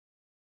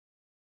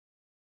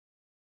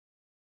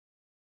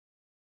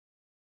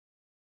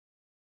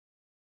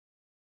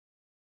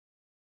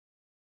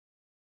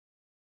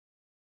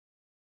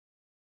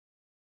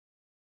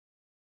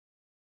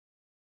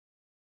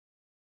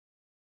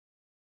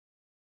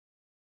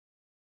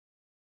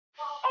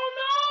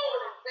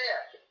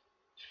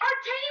Our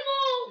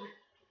table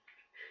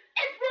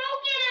is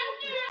broken.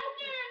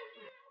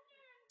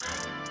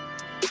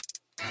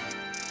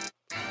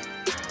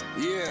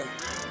 Yeah.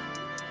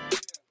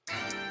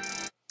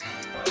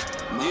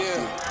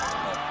 Yeah.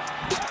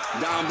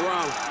 Don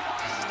Brown.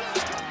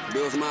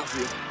 Bills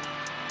Mafia.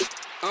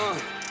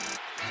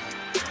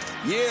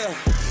 Yeah.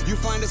 You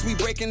find us, we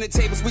breaking the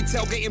tables, we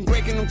tailgating,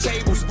 breaking them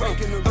tables.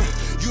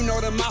 You know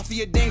the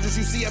mafia dangerous,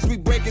 you see us, we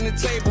breaking the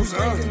tables.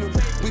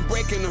 We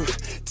breaking them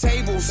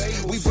tables,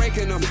 we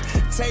breaking them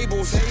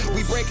tables,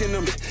 we breaking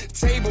them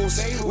tables,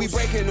 we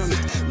breaking them,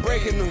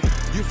 breaking them.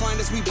 You find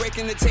us, we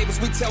breaking the tables,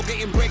 we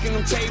tailgating, breaking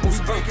them tables.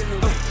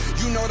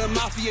 You know the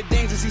mafia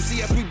dangerous, you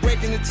see us, we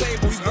breaking the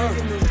tables.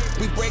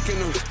 We breaking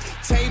them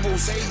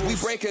tables, we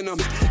breaking them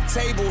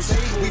tables,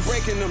 we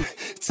breaking them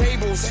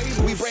tables,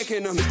 we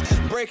breaking them,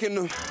 breaking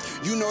them.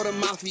 You know the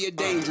mafia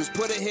dangerous.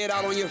 Put a hit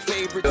out on your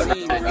favorite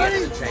team.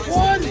 Ready?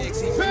 1, 2,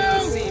 3,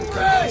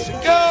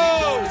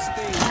 go!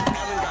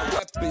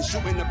 Weapons,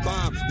 shooting the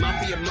bomb,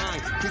 mafia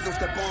mind. Please don't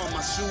step on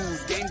my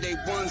shoes. Game day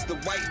ones, the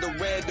white, the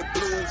red, the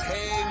blues.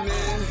 Hey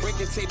man,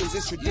 breaking tables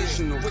is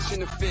traditional. Wishing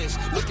the fish,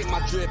 look at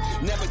my drip.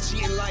 Never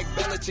cheating like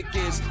Belichick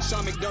is.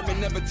 Sean McDermott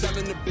never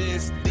telling the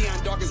biz.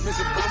 Deion Dawkins,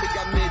 Mr. Brown, we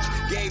got Mitch.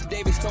 Gabe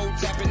Davis told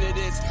tapping to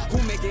this.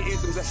 Who making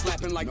anthems that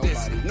slapping like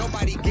this?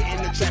 Nobody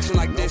getting the traction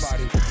like this.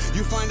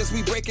 You find us,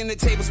 we breaking the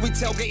tables. We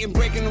tailgating,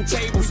 breaking them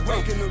tables.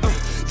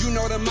 You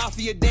know the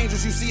mafia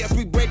dangerous. You see us,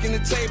 we breaking the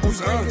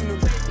tables.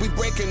 We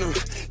breaking them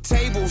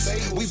tables,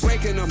 we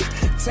breaking them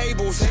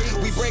tables,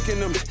 we breaking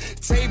them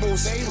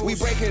tables, we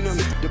breaking them.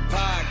 The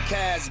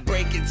podcast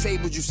breaking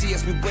tables, you see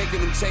us, we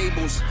breaking them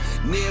tables.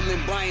 Neil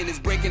and Brian is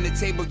breaking the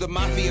tables. The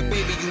mafia,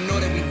 baby, you know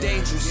that we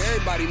dangerous.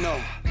 Everybody know.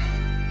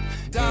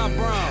 Don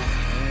Brown.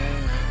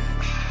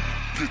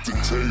 Get the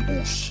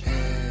tables.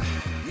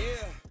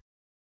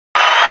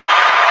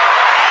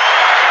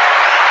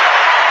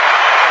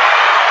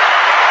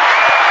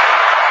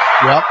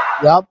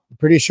 Yep.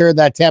 Pretty sure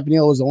that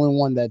Tapanil was the only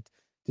one that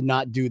did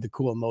not do the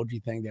cool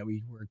emoji thing that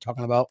we were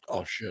talking about.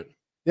 Oh, shit.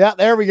 Yeah,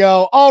 there we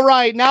go. All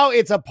right, now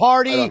it's a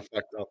party.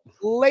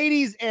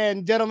 Ladies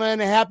and gentlemen,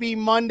 happy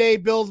Monday,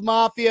 Bills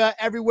Mafia,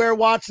 everywhere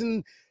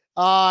watching.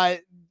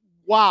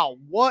 Wow,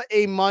 what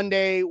a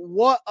Monday.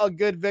 What a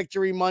good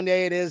victory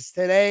Monday it is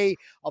today.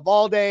 Of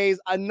all days,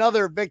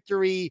 another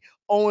victory.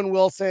 Owen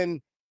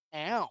Wilson.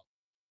 Ow.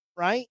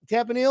 Right,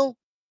 Tapanil?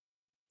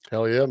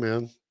 Hell yeah,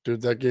 man.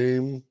 Dude, that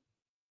game,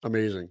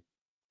 amazing.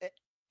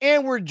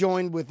 And we're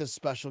joined with a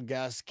special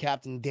guest,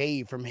 Captain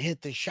Dave from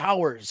Hit the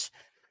Showers,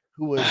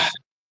 who was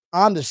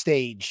on the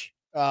stage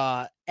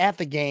at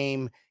the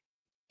game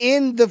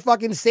in the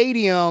fucking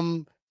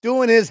stadium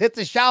doing his Hit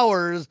the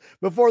Showers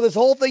before this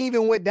whole thing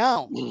even went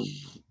down.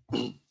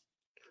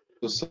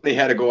 So somebody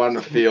had to go on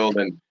the field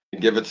and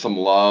give it some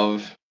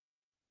love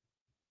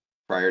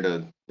prior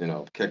to,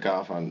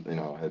 kickoff on,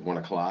 at 1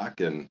 o'clock.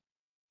 And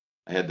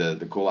I had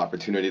the cool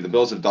opportunity. The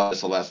Bills have done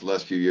this the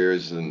last few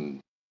years, and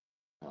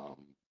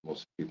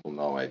most people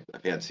know I've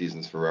had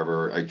seasons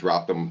forever. I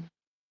dropped them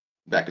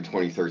back in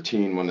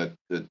 2013 when that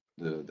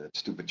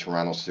stupid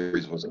Toronto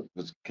series was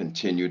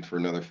continued for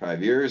another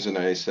 5 years, and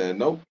I said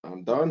nope,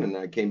 I'm done. And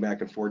I came back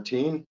in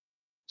 14,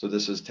 so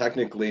this is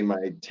technically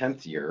my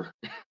 10th year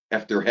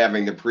after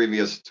having the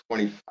previous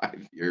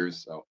 25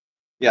 years. So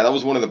yeah, that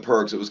was one of the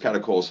perks. It was kind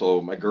of cool.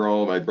 So my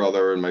girl, my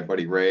brother, and my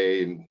buddy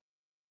Ray, and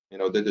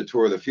did the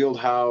tour of the field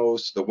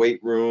house, the weight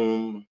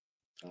room,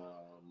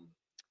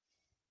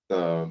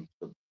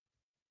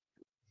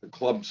 the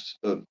clubs,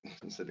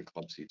 instead of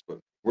club seats, but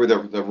where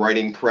the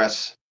writing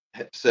press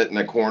sit in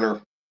the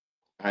corner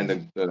behind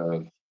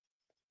the.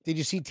 Did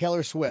you see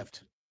Taylor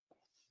Swift?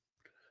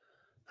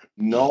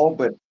 No,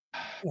 but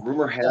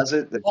rumor has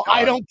it that. Well,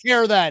 I don't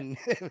care then.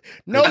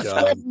 No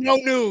Swift, no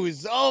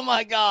news. Oh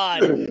my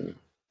God.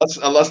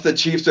 Unless the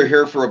Chiefs are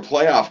here for a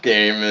playoff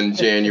game in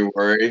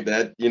January,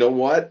 that you know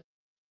what.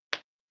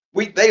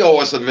 They owe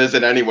us a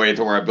visit anyway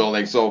to our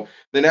building. So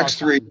the next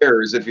 3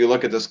 years, if you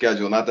look at the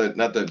schedule, not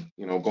to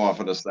go off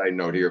on a side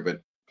note here,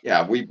 but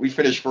yeah, we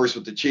finished first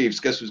with the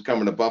Chiefs. Guess who's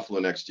coming to Buffalo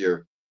next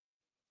year?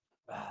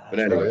 But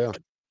anyway,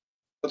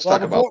 let's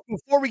talk about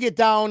before we get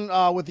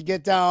down with the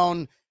get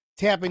down.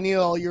 Tampa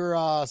Neal,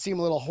 you're seem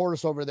a little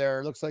hoarse over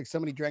there. Looks like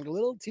somebody drank a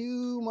little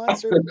too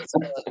much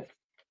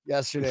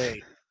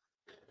yesterday.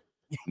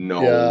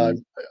 No. Yeah,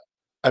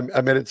 I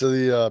made it to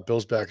the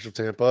Bills Backers of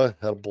Tampa.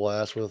 Had a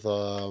blast with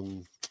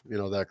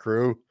that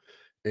crew,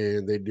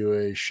 and they do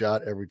a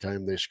shot every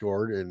time they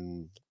scored.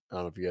 And I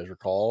don't know if you guys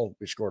recall,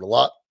 we scored a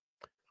lot,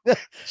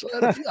 so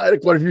I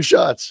had quite a few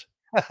shots.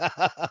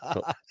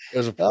 So it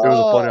was a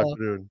fun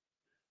afternoon.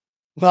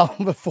 Well,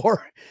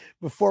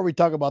 before we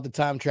talk about the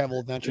time travel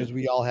adventures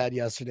we all had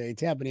yesterday,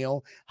 Tampa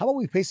Neal, how about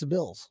we pay some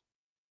bills?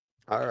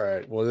 All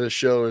right. Well, this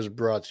show is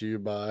brought to you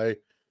by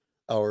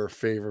our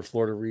favorite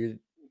Florida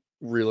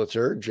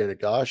realtor, Janet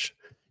Gosh.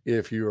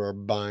 If you are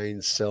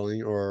buying,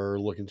 selling, or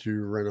looking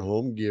to rent a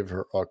home, give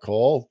her a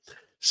call,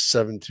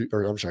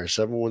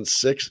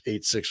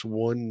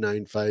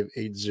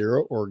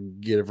 716-861-9580, or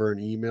give her an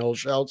email.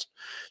 Shouts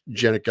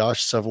Janet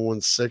Gosh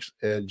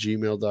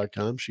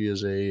 716@gmail.com. She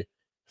is a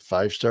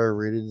 5-star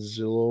rated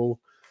Zillow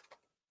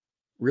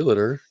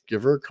realtor.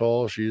 Give her a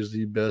call. She is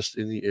the best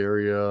in the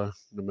area,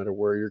 no matter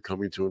where you're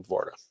coming to in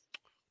Florida.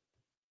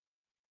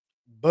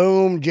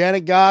 Boom,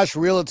 Janet Gosh,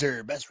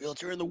 realtor, best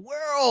realtor in the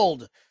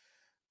world.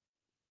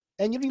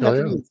 And you don't even have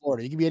to be in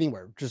Florida. You can be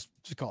anywhere. Just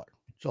call her.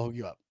 She'll hook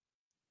you up.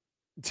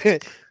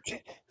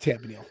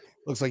 Tampa Neal.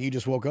 Looks like you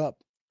just woke up,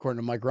 according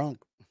to Mike Ronk.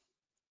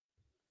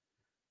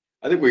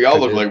 I think we all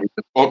look like we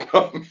just woke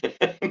up.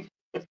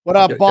 What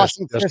up,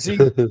 Boston Chrissy?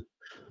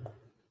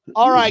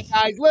 All right,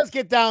 guys, let's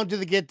get down to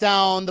the get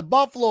down. The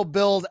Buffalo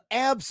Bills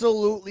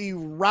absolutely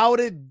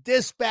routed,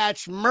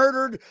 dispatched,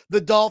 murdered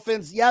the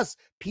Dolphins. Yes,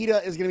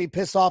 PETA is going to be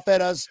pissed off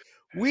at us.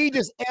 We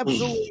just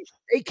absolutely,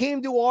 they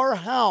came to our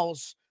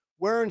house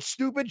wearing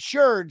stupid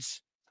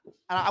shirts.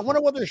 And I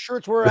wonder what their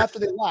shirts were after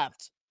they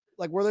left.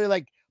 Like, were they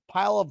like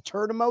pile of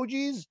turd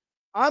emojis?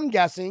 I'm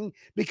guessing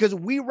because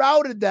we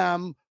routed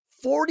them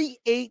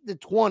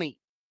 48-20.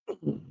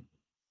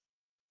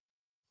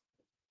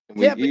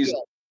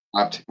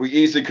 We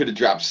easily could have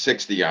dropped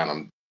 60 on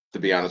them, to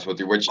be honest with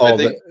you, which I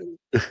think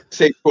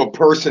say to a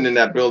person in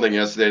that building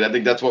yesterday. I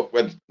think that's what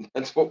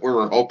we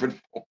were hoping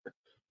for.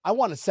 I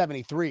wanted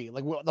 73.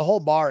 Like the whole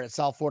bar at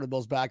South Florida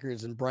Bills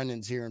backers and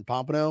Brendan's here in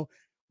Pompano,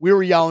 we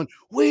were yelling,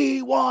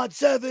 "We want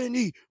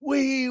 70.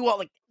 We want,"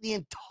 like the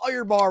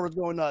entire bar was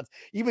going nuts.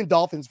 Even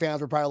Dolphins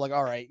fans were probably like,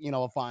 "All right,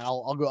 fine.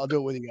 I'll go. I'll do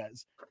it with you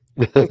guys."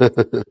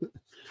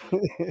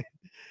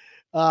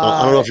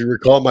 I don't know if you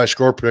recall my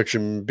score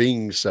prediction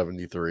being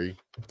 73.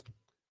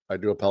 I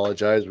do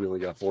apologize. We only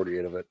got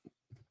 48 of it.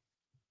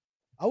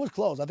 I was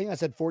close. I think I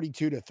said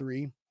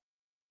 42-3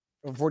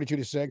 or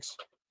 42-6.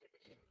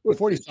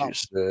 40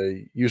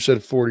 something. You said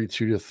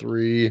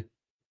 42-3.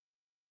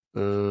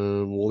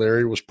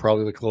 Larry was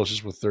probably the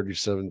closest with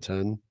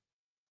 37-10.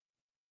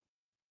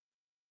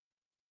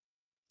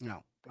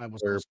 No, I'm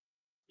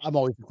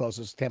always the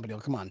closest. Tampa Neal,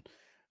 come on.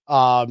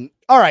 All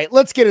right,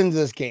 let's get into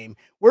this game.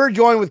 We're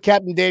joined with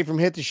Captain Dave from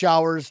Hit the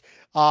Showers.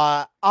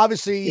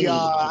 Obviously,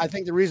 I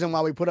think the reason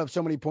why we put up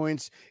so many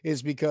points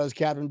is because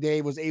Captain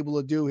Dave was able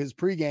to do his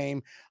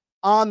pregame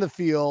on the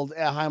field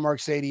at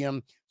Highmark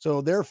Stadium. So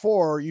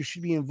therefore, you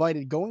should be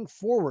invited going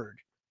forward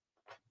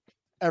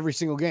every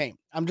single game.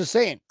 I'm just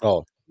saying.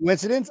 Oh,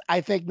 coincidence?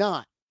 I think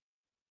not.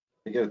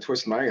 You got to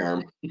twist my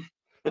arm.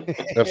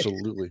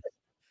 Absolutely.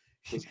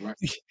 You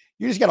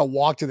just got to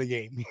walk to the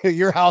game.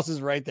 Your house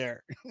is right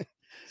there.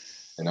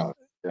 I know.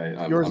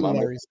 Yours and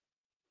Larry's.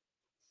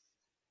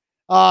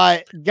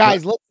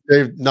 Guys,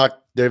 Dave,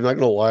 not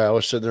gonna lie. I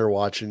was sitting there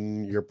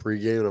watching your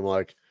pregame, and I'm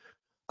like,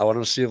 I want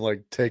to see him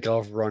like take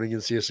off running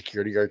and see a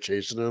security guard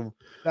chasing him.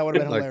 That would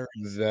have been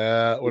hilarious.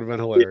 That would have been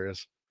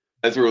hilarious.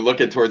 As we were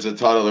looking towards the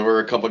tunnel, there were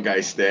a couple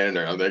guys standing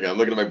there. I'm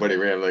looking at my buddy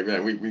Ram, like,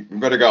 man, we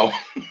better go.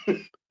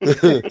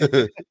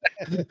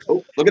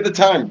 Oh, look at the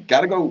time.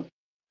 Gotta go.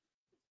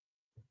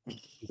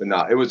 But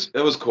no, it was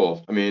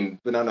cool. I mean,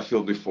 been on the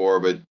field before,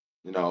 but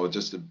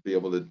just to be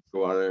able to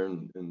go out there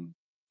and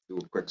do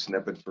a quick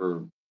snippet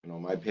for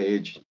my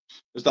page, it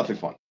was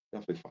definitely fun.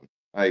 Definitely fun.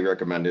 I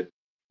recommend it.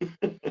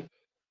 Of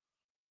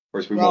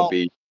course, we won't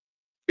be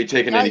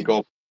taking any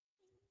goal.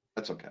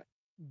 That's okay.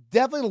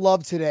 Definitely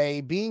love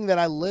today, being that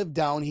I live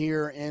down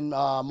here in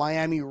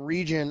Miami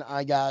region,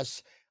 I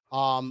guess.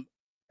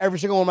 Every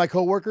single one of my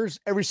coworkers,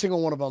 every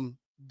single one of them,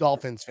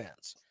 Dolphins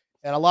fans.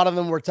 And a lot of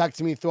them were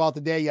texting me throughout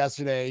the day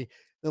yesterday.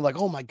 They're like,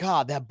 "Oh my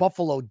God, that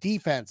Buffalo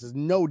defense is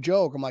no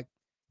joke." I'm like,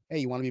 "Hey,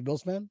 you want to be a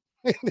Bills fan?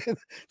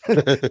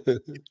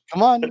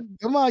 Come on.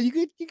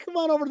 You come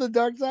on over to the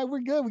dark side. We're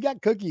good. We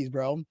got cookies,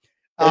 bro."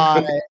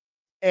 And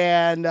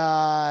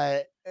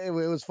it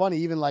was funny.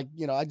 Even I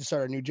just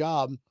started a new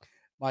job.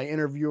 My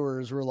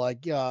interviewers were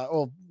like,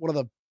 one of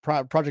the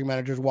project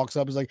managers walks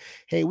up, is like,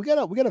 "Hey, we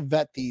gotta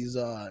vet these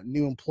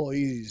new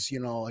employees.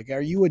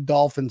 Are you a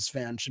Dolphins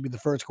fan?" Should be the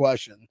first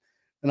question.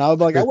 And I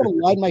was like, I would have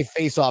lied my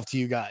face off to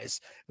you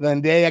guys. And then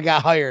the day I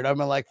got hired, I'm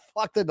like,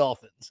 fuck the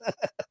Dolphins.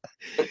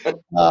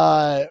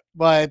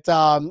 But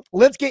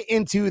let's get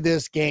into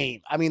this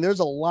game. I mean,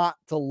 there's a lot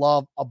to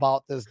love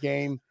about this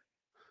game.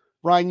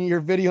 Brian, your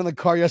video in the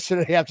car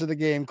yesterday after the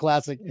game,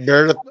 classic.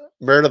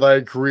 Meredith, I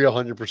agree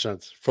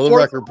 100%. For the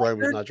record, Brian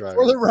was not driving.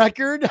 For the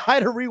record, I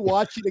had to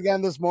rewatch it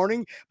again this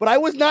morning, but I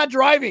was not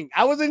driving.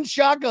 I was in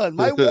shotgun.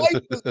 My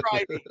wife was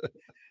driving.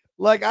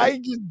 I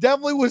just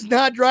definitely was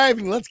not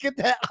driving. Let's get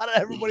that out of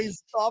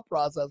everybody's thought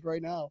process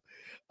right now.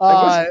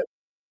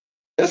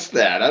 Missed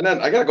that.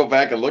 I gotta go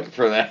back and look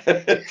for that.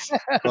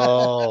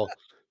 Oh,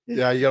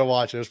 yeah, you gotta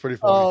watch it. It was pretty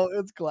funny. Oh,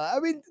 it's glad. I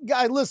mean,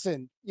 guys,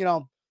 listen.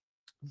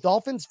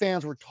 Dolphins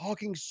fans were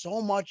talking so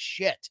much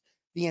shit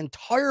the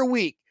entire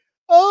week.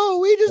 Oh,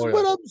 we just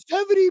put up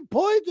 70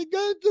 points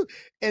against them.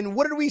 And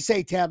what did we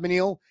say, Tampa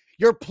Neal?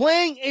 You're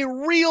playing a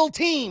real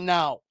team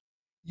now.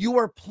 You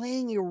are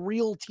playing a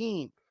real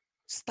team.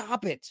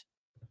 Stop it.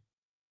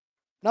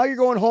 Now you're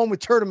going home with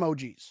turd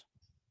emojis.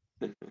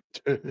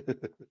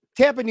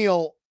 Tampa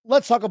Neal,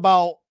 let's talk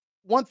about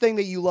one thing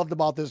that you loved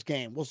about this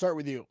game? We'll start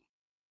with you.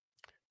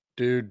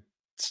 Dude,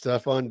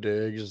 Stephon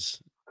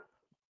Diggs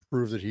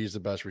proved that he's the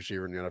best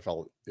receiver in the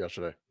NFL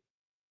yesterday.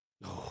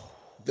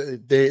 They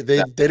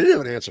didn't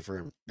have an answer for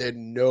him. They had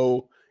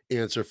no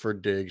answer for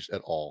Diggs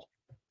at all.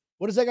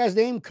 What is that guy's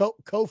name?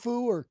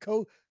 Kofu or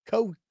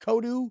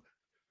Kodu?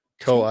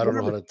 I don't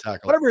know how to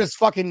tackle whatever his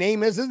fucking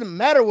name is. It doesn't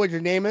matter what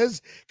your name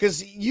is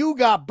because you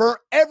got burnt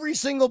every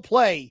single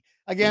play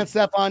against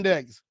Stephon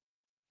Diggs.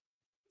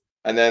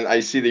 And then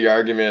I see the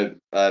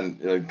argument on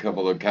a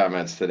couple of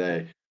comments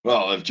today.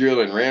 Well, if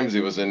Jalen Ramsey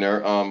was in there,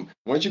 why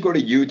don't you go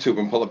to YouTube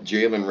and pull up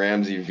Jalen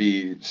Ramsey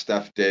v.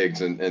 Steph Diggs,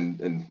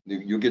 and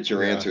you get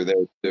your answer there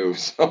too.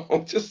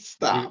 So just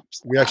stop.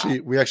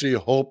 We actually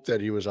hope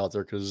that he was out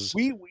there because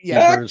he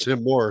burns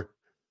him more.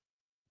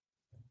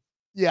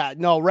 Yeah,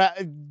 no,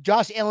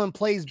 Josh Allen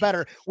plays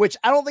better, which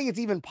I don't think it's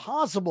even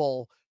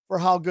possible for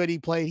how good he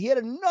played. He had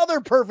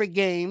another perfect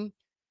game.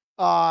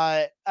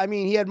 I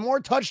mean, he had more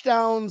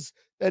touchdowns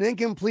than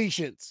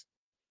incompletions.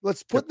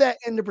 Let's put that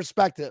into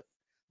perspective.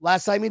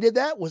 Last time he did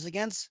that was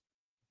against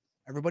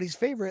everybody's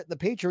favorite, the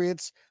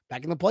Patriots,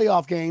 back in the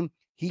playoff game.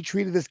 He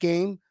treated this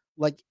game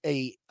like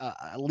a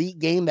elite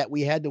game that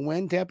we had to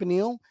win, Tampa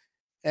Neal.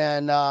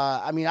 And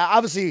I mean,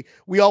 obviously,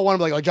 we all want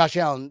to be like, Josh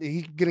Allen,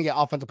 he's gonna get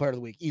offensive player of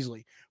the week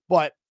easily.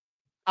 But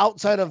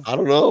outside of, I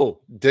don't know,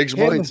 Diggs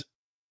might.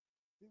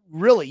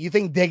 Really, you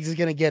think Diggs is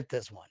gonna get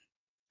this one?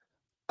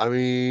 I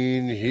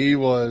mean, he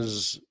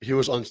was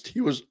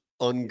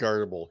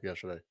unguardable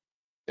yesterday.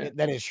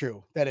 That is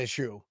true. That is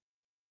true.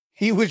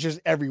 He was just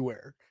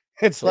everywhere.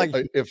 It's like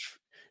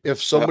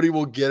if somebody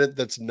will get it,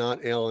 that's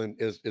not Allen.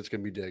 It's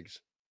gonna be Diggs.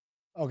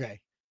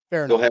 Okay,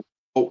 fair enough.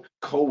 We'll have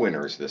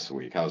co-winners this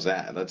week. How's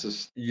that? That's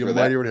just you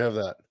might even have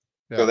that.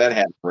 Yeah. So that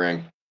hat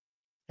ring.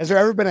 Has there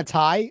ever been a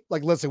tie?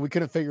 Like, listen, we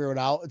couldn't figure it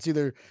out.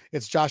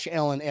 It's Josh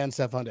Allen and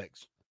Stephon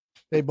Diggs.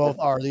 They both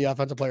are the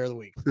offensive player of the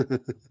week.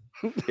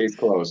 Case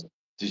closed.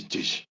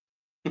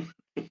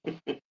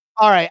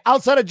 All right.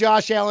 Outside of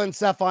Josh Allen,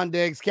 Stephon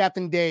Diggs,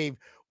 Captain Dave,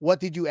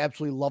 what did you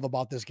absolutely love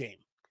about this game?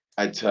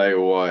 I tell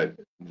you what,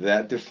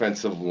 that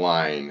defensive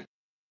line,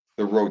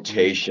 the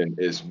rotation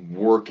is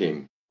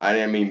working.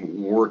 I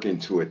mean, working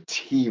to a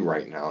T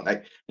right now.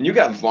 And you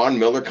got Von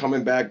Miller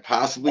coming back,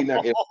 possibly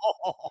not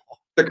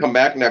to come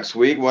back next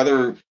week,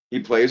 whether he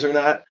plays or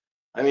not.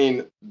 I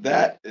mean,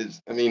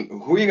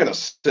 who are you going to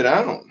sit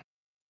down?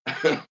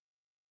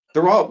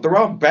 They're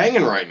all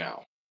banging right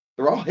now.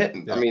 They're all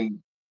hitting. Yeah. I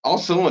mean, all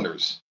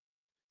cylinders.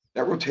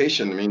 That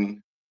rotation. I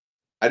mean,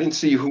 I didn't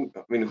see who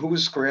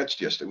was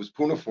scratched yesterday. Was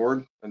Poona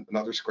Ford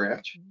another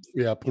scratch?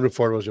 Yeah, Poona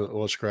Ford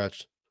was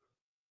scratched.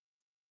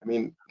 I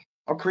mean,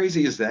 how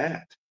crazy is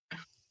that?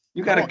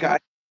 You got a guy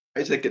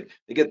that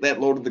get that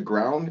low to the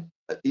ground.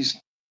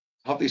 He's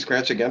healthy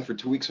scratch again for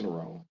 2 weeks in a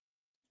row.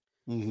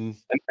 Mm-hmm.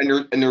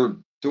 And they're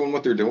doing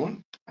what they're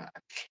doing.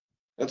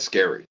 That's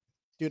scary,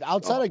 dude.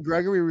 Outside of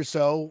Gregory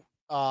Rousseau,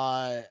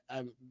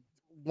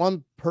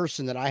 one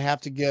person that I have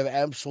to give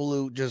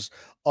absolute just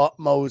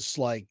utmost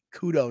like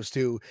kudos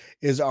to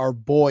is our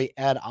boy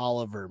Ed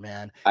Oliver,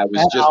 man.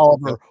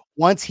 Oliver,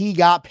 once he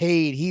got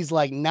paid, he's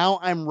like, now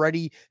I'm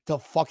ready to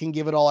fucking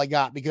give it all I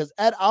got, because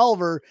Ed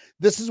Oliver,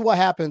 this is what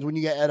happens when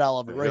you get Ed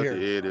Oliver right here.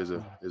 Ed is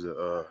a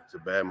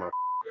bad motherfucker.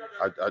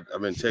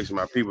 I've been texting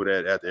my people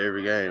that after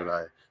every game,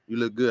 like, you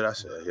look good. I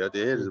said,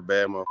 Healthy Ed is a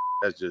bad motherfucker.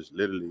 That's just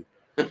literally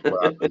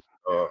what I've been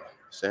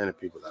saying to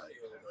people, like,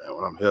 man,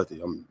 when I'm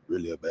healthy, I'm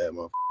really a bad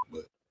motherfucker.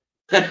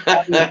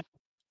 But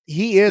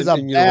he is a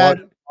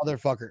bad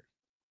motherfucker.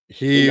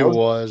 He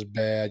was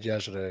bad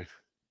yesterday,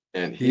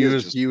 and he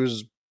was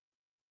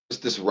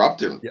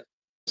disruptive.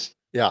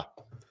 Yeah.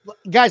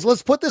 Guys,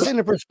 let's put this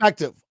into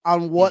perspective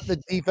on what the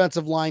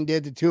defensive line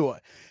did to Tua.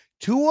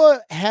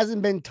 Tua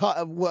hasn't been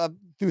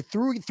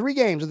through three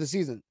games of the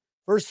season.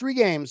 First 3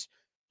 games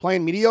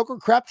playing mediocre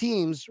crap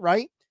teams,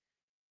 right?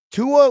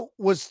 Tua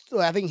was,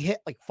 I think, hit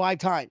like 5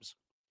 times.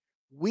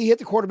 We hit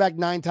the quarterback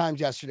 9 times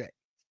yesterday.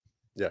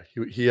 Yeah,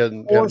 he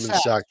hadn't been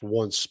sacked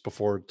once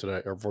before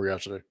today or before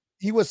yesterday.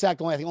 He was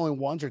sacked only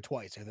once or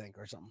twice, I think,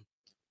 or something.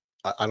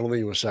 I don't think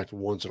he was sacked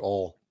once at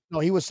all. No,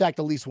 he was sacked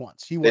at least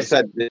once.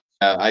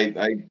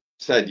 I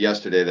said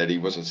yesterday that he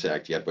wasn't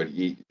sacked yet, but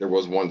there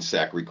was 1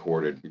 sack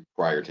recorded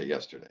prior to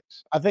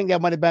yesterday's. I think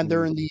that might have been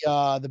during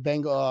the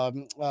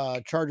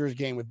Bengal Chargers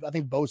game with, I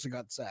think Bosa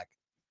got sacked.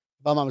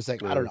 If I'm not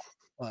mistaken, I don't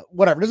know.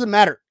 Whatever, it doesn't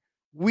matter.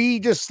 We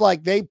just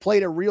they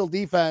played a real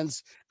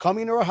defense,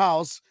 coming to our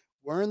house,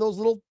 wearing those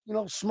little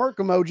smirk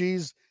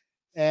emojis,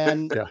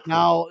 and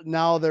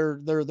now they're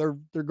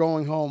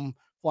going home,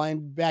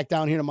 flying back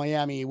down here to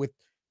Miami with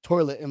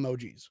toilet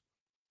emojis.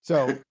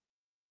 So,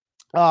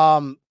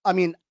 I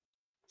mean,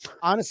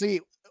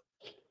 honestly,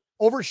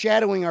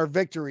 overshadowing our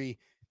victory,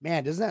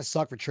 man, doesn't that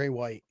suck for Trey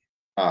White?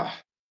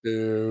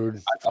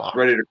 Dude,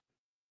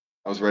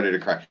 I was ready to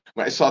cry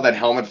when I saw that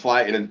helmet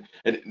fly, and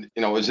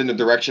it was in the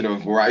direction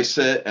of where I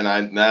sit, and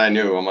I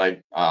knew. I'm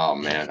like, oh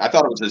man, I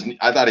thought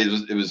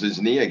it was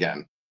his knee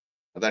again.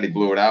 I thought he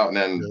blew it out, and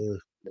then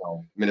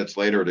minutes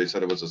later they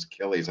said it was his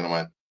Achilles, and I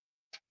went,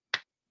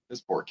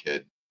 this poor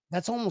kid.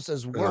 That's almost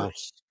as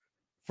worse.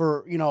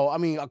 for, I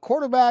mean, a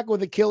quarterback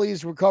with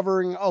Achilles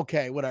recovering,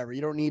 okay, whatever. You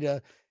don't need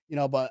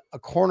but a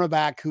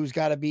cornerback who's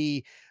got to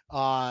be,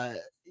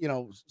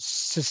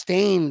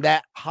 sustain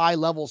that high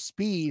level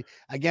speed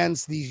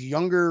against these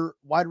younger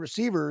wide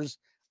receivers.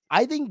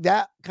 I think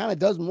that kind of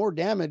does more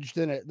damage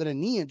than a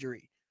knee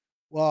injury.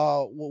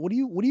 Well, what do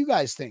you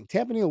guys think?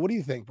 Tampanil, what do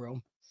you think,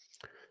 bro?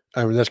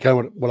 I mean, that's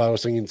kind of what I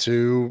was thinking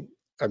too.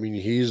 I mean,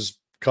 he's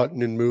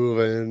cutting and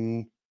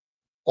moving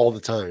all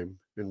the time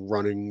and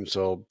running.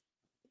 So,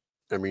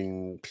 I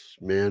mean,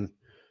 man,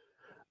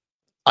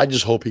 I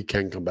just hope he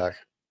can come back.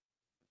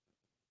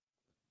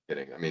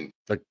 Kidding. I mean,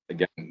 Like,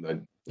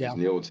 again, Yeah. as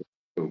Neil would say,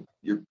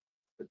 you're,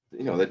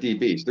 the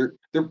DBs,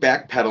 they're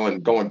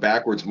backpedaling, going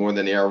backwards more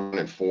than they are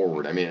running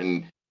forward. I mean,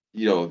 and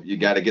you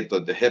got to get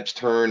the hips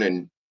turn,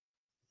 and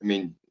I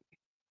mean,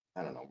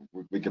 I don't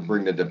know. We can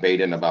bring the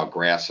debate in about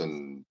grass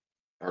and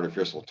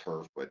artificial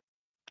turf, but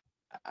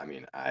I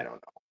mean, I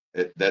don't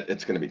know.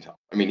 It's going to be tough.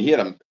 I mean,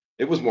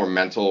 it was more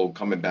mental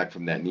coming back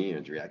from that knee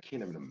injury. I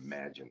can't even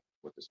imagine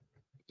what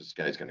this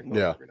guy's going to go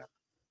yeah. through now.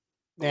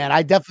 Man,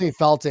 I definitely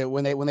felt it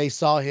when they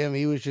saw him.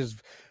 He was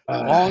just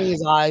bawling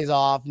his eyes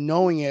off,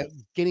 knowing it,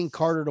 getting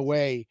carted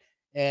away,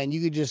 and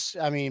you could just,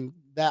 I mean,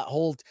 that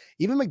whole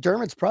even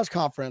McDermott's press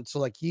conference. So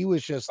like he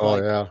was just Oh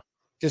like, yeah.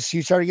 just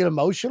you start to get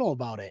emotional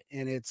about it,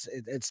 and it's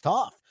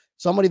tough.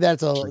 Somebody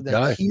that's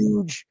Guy.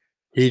 huge.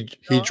 He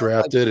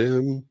drafted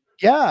him.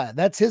 Yeah,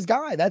 that's his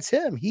guy. That's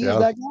him. He is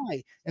that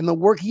guy, and the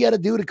work he had to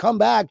do to come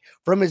back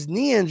from his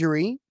knee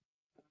injury.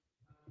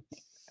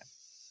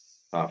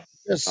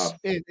 It's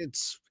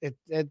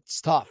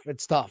tough.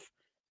 It's tough,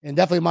 and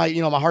definitely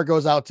my heart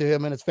goes out to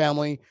him and his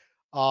family.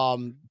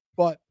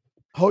 But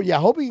hope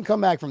he can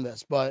come back from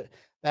this. But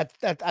that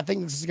I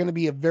think this is going to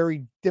be a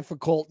very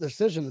difficult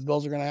decision. The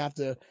Bills are going to have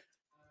to.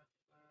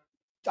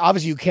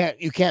 Obviously,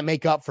 you can't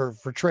make up for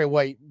Trey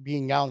White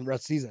being down the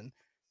rest of the season.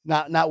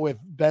 Not with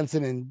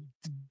Benson and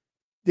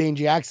Dane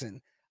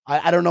Jackson.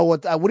 I don't know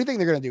what do you think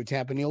they're going to do,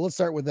 Tampa Neil? Let's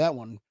start with that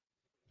one.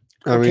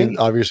 I mean,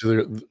 obviously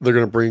they're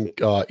going to bring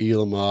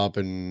Elam up,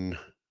 and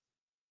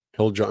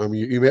he'll jump. I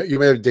mean, you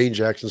may have Dane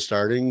Jackson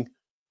starting,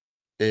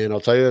 and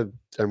I'll tell you,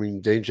 I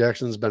mean, Dane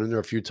Jackson's been in there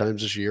a few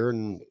times this year,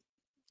 and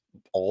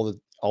all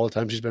the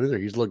times he's been in there,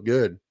 he's looked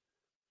good.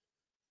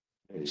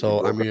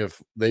 So I mean,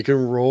 if they can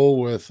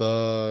roll with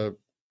Benford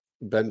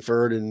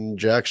and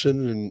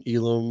Jackson and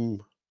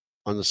Elam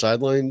on the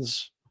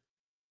sidelines,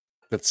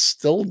 that's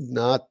still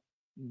not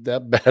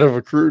that bad of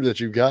a crew that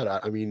you've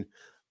got. I mean,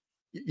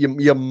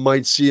 you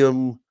might see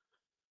him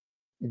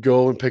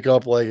go and pick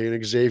up like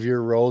an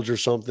Xavier Rhodes or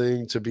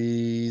something to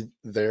be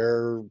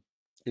there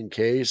in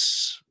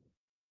case,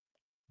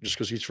 just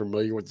because he's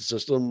familiar with the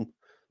system.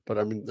 But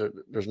I mean,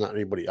 there's not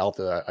anybody out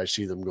there I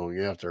see them going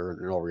after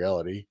in all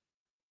reality.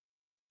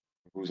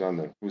 Who's on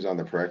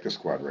the practice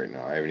squad right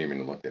now? I haven't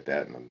even looked at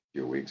that in a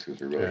few weeks because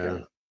we really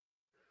haven't.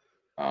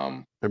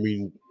 I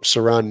mean,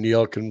 Saran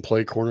Neal can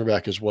play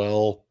cornerback as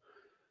well.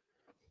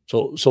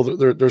 So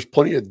there's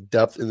plenty of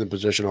depth in the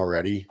position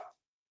already.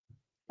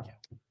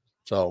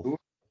 So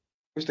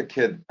who's the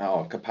kid?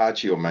 Oh,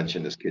 Capaccio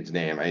mentioned this kid's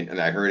name, and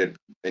I heard it,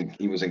 and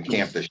he was in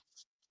camp this,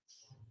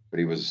 but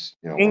he was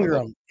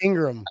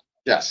Ingram.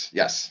 Yes.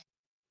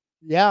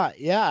 Yeah.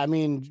 I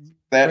mean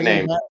that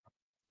name.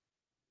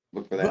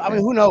 Look for that. I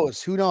mean, who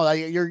knows?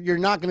 You're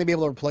not going to be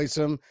able to replace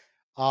him.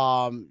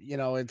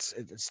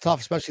 It's tough,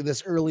 especially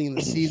this early in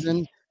the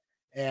season,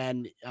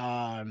 and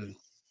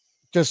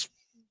just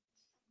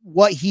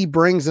what he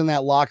brings in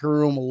that locker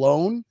room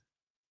alone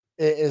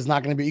is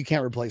not going to be. You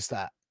can't replace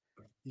that.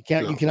 You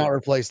cannot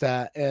replace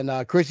that.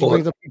 And Chrissy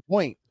brings up a good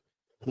point.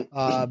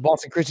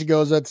 Boston Chrissy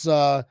goes, that's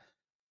no,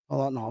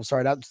 I'm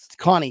sorry, that's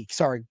Connie.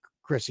 Sorry,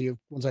 Chrissy.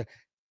 One second.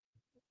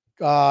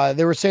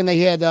 They were saying that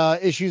he had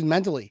issues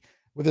mentally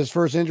with his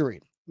first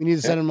injury. We need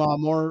to send him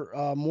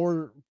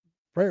more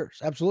prayers.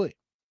 Absolutely.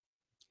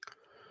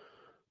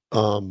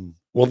 One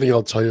thing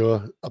I'll tell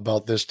you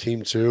about this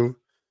team too,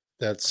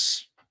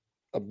 that's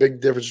a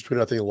big difference between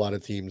I think a lot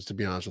of teams, to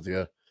be honest with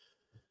you.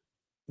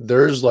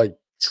 There's like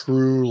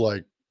true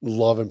like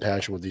love and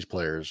passion with these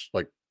players.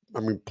 Like,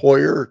 I mean,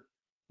 Poyer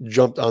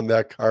jumped on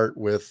that cart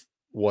with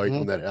White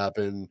when that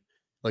happened.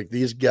 Like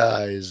these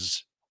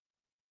guys,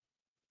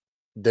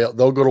 they'll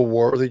go to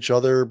war with each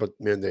other, but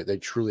man, they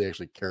truly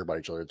actually care about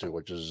each other too,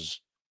 which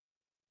is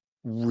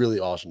really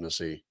awesome to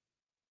see.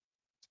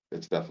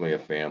 It's definitely a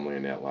family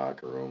in that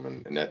locker room,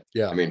 and that.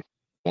 Yeah, I mean,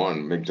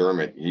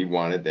 McDermott, he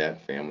wanted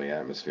that family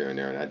atmosphere in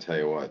there, and I tell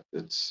you what,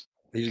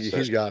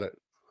 he's got it.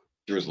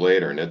 Years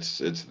later, and it's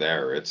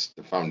there. It's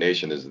the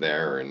foundation is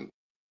there, and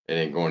it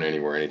ain't going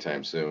anywhere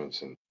anytime soon.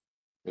 So,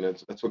 I mean,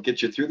 that's what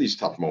gets you through these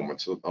tough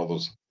moments. All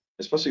those,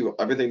 especially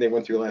everything they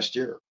went through last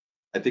year.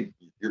 I think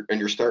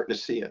you're starting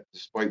to see it,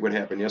 despite what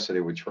happened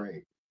yesterday with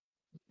Trey.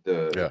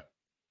 The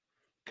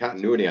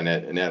continuity in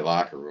that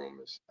locker room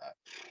is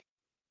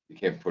you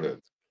can't put a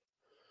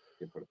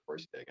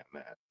price tag on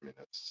that. I mean,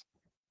 that's.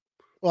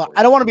 Well,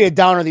 I don't want to be a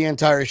downer the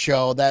entire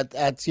show.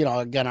 That's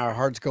again, our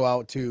hearts go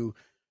out to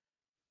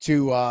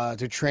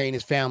Trey and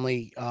his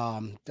family.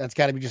 That's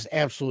got to be just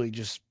absolutely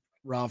just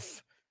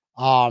rough.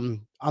 On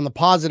the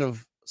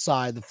positive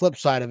side, the flip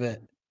side of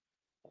it,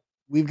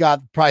 we've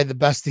got probably the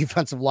best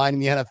defensive line in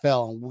the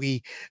NFL, and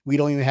we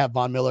don't even have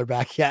Von Miller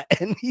back yet,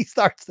 and he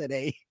starts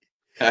today.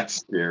 That's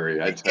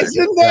scary. I tell you.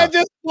 Isn't that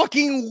just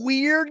fucking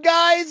weird,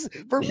 guys?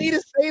 For me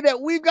to say that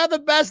we've got the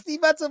best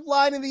defensive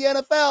line in the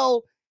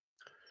NFL,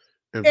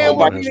 and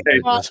we're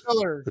getting Von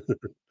Miller.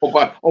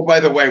 By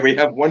the way, we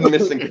have one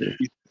missing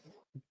piece.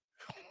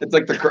 It's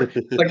like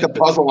the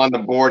puzzle on the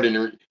board,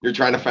 and you're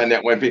trying to find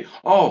that one piece.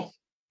 Oh,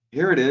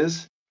 here it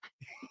is.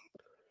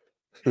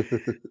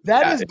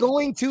 That is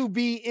going to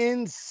be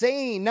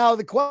insane. Now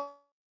the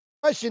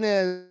question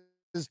is,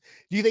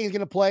 do you think he's going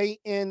to play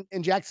in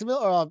Jacksonville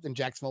or in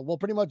Jacksonville? Well,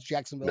 pretty much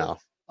Jacksonville.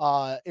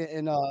 No.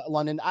 In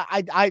London.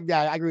 I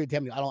agree with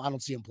Tim. I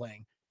don't see him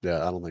playing.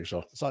 Yeah, I don't think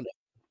so. Sunday.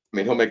 I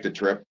mean, he'll make the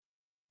trip.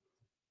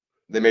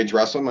 They may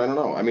dress him. I don't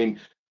know. I mean,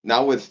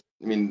 now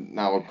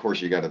of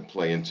course you got to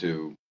play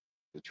into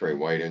the Trey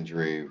White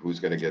injury. Who's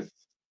going to get,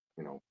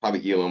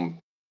 probably Elam,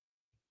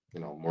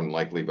 more than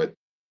likely, but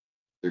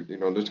there's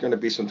going to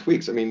be some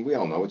tweaks. I mean, we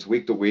all know it's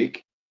week to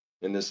week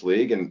in this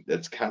league, and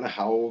that's kind of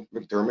how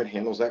McDermott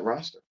handles that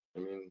roster. I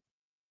mean,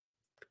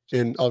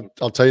 and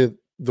I'll tell you,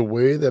 the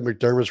way that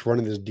McDermott's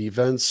running this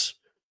defense,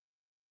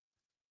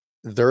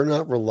 they're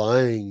not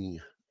relying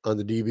on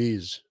the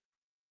DBs.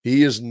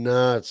 He is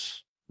not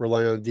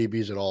relying on the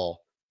DBs at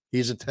all.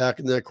 He's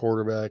attacking that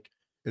quarterback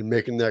and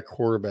making that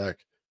quarterback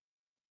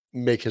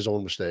make his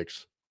own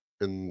mistakes.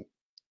 And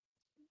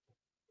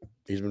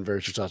he's been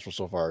very successful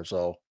so far.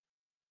 So,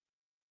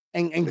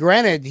 and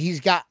granted,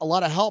 he's got a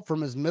lot of help from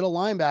his middle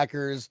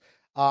linebackers.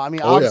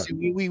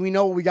 Obviously, we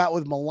know what we got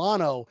with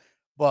Milano,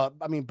 but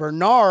I mean,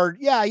 Bernard,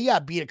 he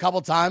got beat a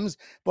couple times,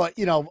 but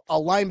a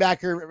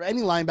linebacker,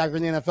 any linebacker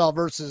in the NFL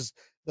versus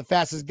the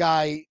fastest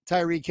guy,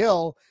 Tyreek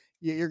Hill,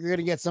 you're going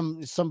to get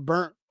some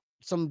burnt,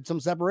 some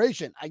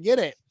separation. I get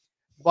it.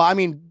 Well, I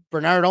mean,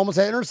 Bernard almost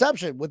had an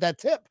interception with that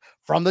tip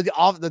from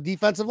the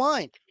defensive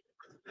line.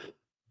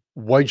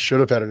 White should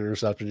have had an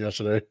interception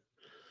yesterday.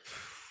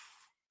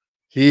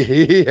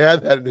 He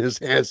had that in his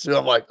hands too.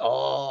 I'm like,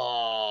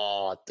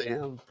 oh,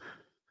 damn.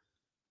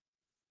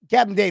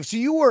 Captain Dave, so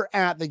you were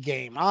at the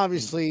game.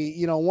 Obviously,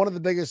 one of the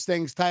biggest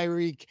things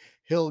Tyreek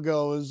Hill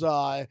goes,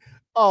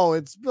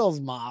 it's Bills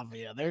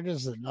Mafia. They're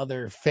just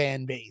another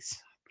fan base.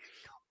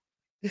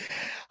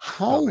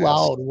 How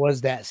loud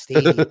was that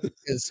stadium?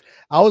 Because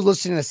I was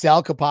listening to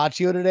Sal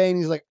Capaccio today, and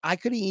he's like, I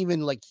couldn't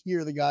even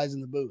hear the guys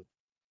in the booth.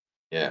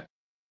 Yeah.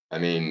 I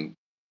mean,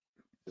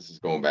 this is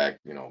going back,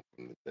 from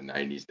the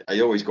 90s. I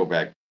always go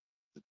back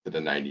to the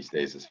 90s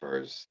days as far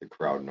as the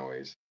crowd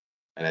noise.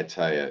 And I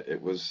tell you, it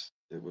was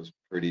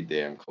pretty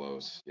damn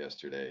close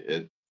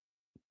yesterday.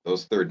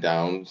 Those third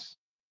downs,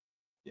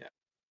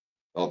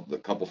 the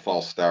couple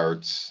false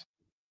starts,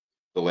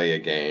 delay a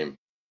game.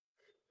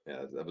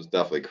 Yeah, that was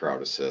definitely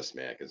crowd assist,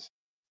 man. Because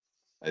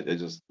I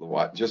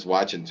just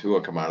watching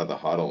Tua come out of the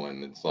huddle,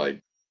 and it's like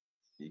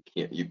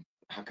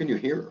how can you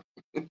hear?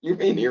 You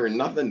ain't hearing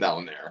nothing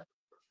down there.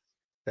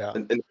 Yeah,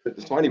 and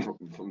it's funny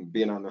from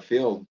being on the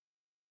field,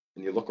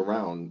 and you look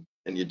around,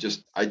 and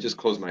I just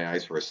close my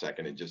eyes for a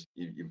second, and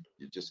you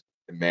just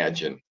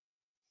imagine,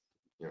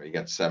 you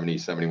got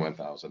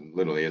 71,000,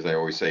 literally, as I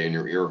always say, in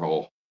your ear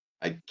hole.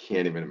 I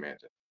can't even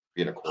imagine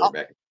being a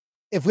quarterback.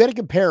 If we had to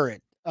compare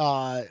it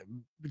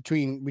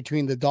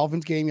between the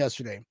Dolphins game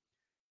yesterday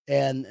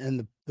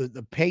and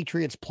the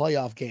Patriots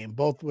playoff game,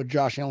 both with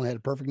Josh Allen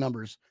had perfect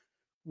numbers,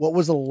 what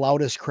was the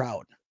loudest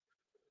crowd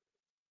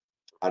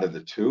out of the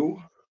two?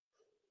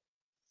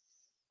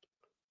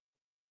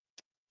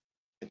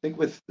 I think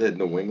with the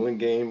New England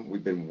game,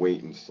 we've been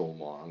waiting so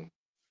long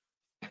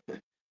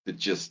to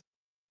just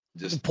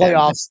the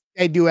playoffs.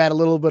 They do add a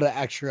little bit of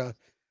extra.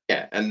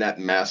 Yeah, and that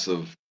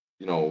massive,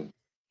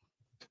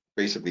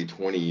 basically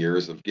 20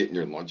 years of getting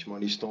your lunch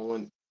money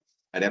stolen.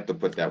 I'd have to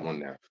put that one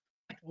there.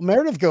 Well,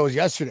 Meredith goes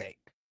yesterday.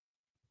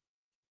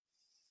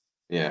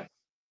 Yeah.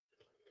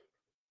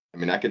 I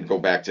mean, I could go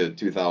back to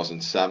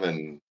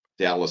 2007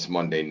 Dallas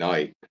Monday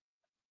night,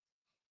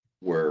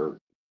 where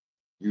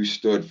you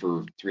stood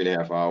for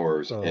 3.5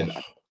 hours, and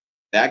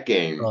that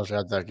game. I was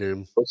at that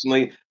game.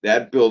 Personally,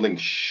 that building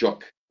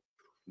shook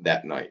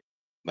that night.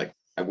 Like,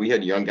 we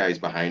had young guys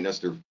behind us,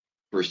 their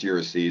first year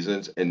of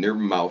seasons, and their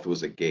mouth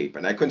was agape,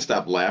 and I couldn't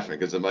stop laughing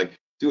because I'm like,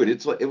 dude,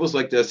 it was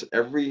like this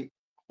every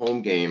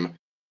home game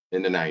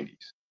in the 90s,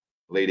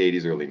 late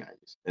 80s, early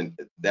 90s, and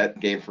that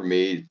game for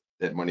me,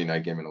 that Monday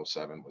night game in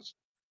 2007 was.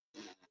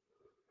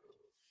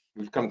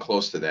 We've come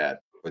close to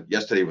that, but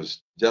yesterday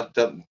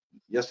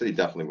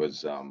definitely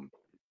was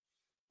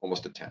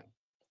almost a 10.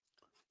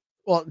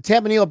 Well,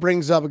 Tampanil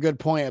brings up a good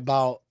point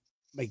about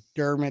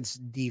McDermott's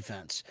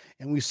defense,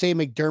 and we say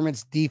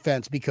McDermott's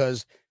defense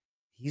because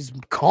he's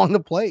calling the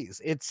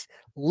plays. It's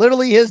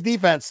literally his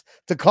defense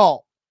to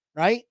call,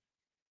 right?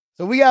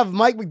 So we have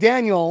Mike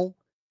McDaniel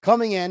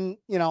coming in,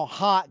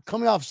 hot,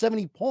 coming off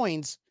 70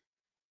 points,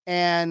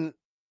 and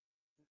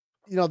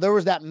there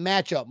was that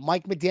matchup,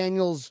 Mike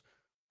McDaniel's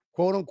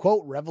quote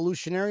unquote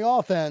revolutionary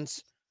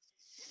offense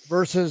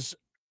versus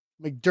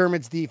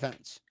McDermott's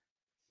defense.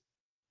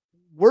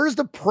 where's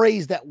the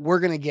praise that we're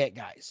going to get,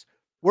 guys?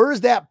 Where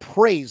is that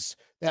praise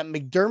that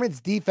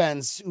McDermott's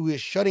defense, who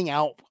is shutting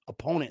out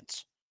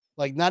opponents,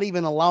 like not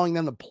even allowing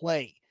them to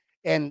play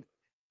and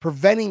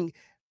preventing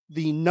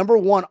the number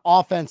one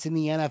offense in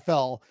the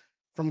NFL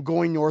from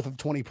going north of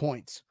 20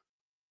 points?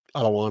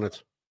 I don't want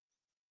it.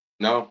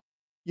 No.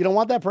 You don't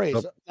want that praise?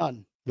 Nope.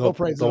 None. Nope, No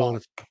praise don't at all.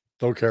 want it.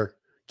 Don't care.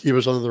 Keep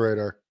us under the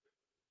radar.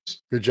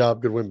 Good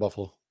job. Good win,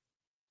 Buffalo.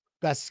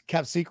 Best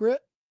kept secret?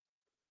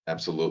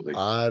 Absolutely.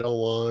 I don't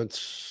want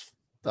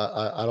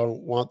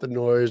the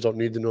noise. Don't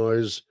need the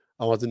noise.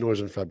 I want the noise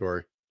in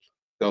February.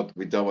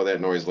 We dealt with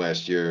that noise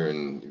last year,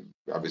 and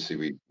obviously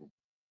we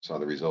saw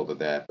the result of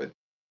that. But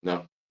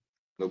no,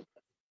 nope.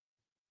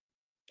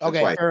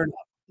 Okay, fair enough.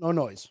 No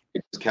noise.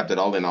 We just kept it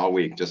all in all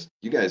week. Just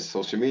you guys,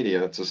 social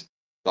media. It's just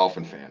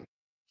Dolphin fan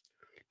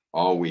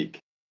all week,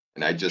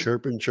 and I just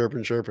chirping.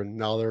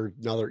 Now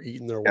they're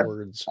eating their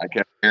words. I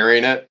kept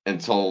hearing it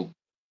until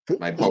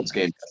my post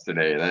game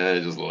yesterday. Then I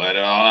just let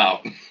it all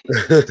out.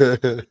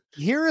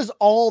 Here is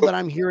all that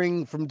I'm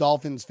hearing from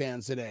Dolphins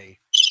fans today.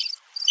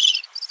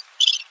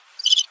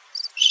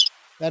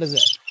 That is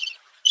it.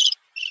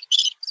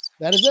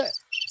 That is it.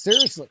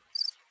 Seriously.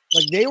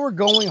 Like they were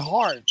going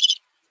hard.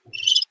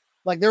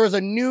 Like there was a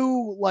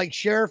new like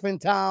sheriff in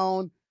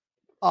town.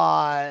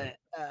 All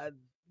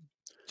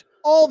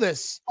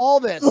this.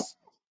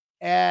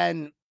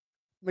 And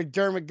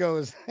McDermott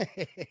goes,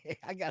 hey,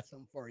 I got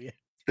something for you.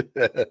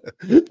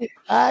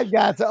 I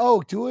got to.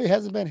 Oh, Tua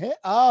hasn't been hit.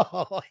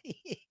 Oh,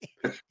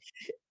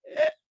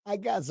 I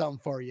got something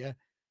for you.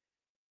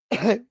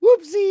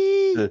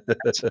 Whoopsie.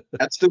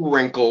 That's the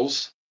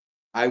wrinkles.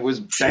 I was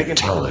begging.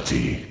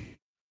 Fatality.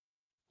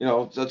 You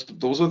know,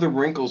 those are the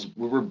wrinkles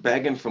we were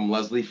begging from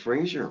Leslie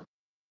Frazier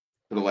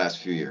for the last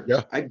few years.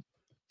 Yeah,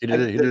 he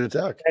did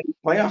attack.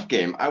 Playoff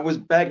game. I was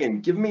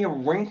begging, give me a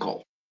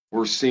wrinkle.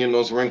 We're seeing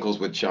those wrinkles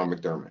with Sean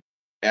McDermott.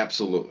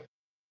 Absolutely.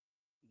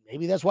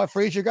 Maybe that's why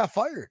Frazier got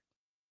fired.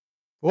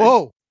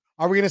 Whoa.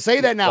 Are we going to say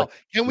that now?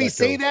 Can we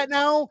say that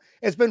now?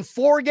 It's been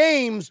 4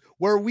 games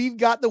where we've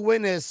got the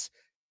witness.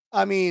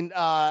 I mean,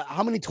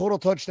 how many total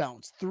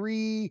touchdowns?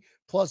 3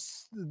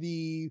 plus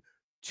the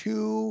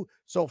 2.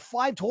 So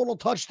 5 total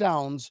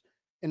touchdowns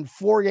in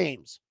 4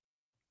 games.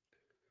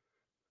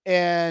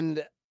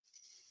 And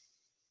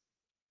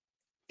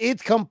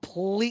it's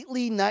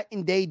completely night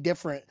and day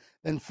different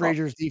than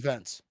Frazier's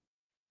defense.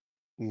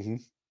 Mm-hmm.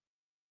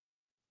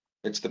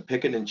 It's the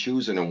picking and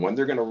choosing and when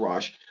they're going to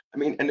rush. I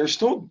mean, and they're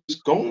still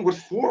just going with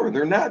 4.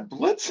 They're not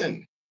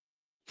blitzing.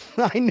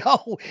 I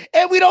know.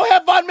 And we don't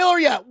have Von Miller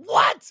yet.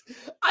 What?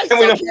 I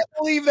still can't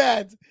believe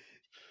that.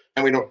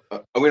 And we don't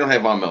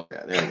have Von Miller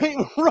yet.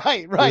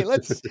 Right.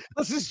 Let's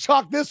just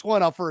chalk this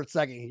one up for a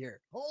second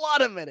here.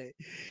 Hold on a minute.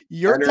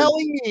 You're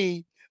telling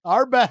me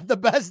the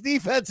best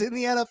defense in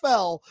the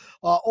NFL,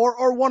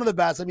 or one of the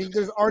best. I mean,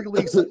 there's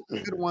arguably some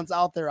good ones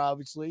out there,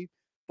 obviously,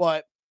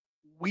 but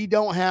we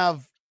don't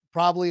have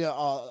probably the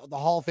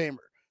Hall of Famer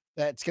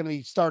that's going to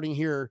be starting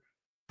here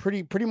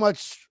pretty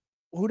much.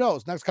 Who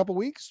knows? Next couple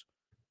weeks,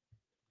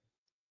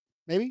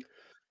 maybe.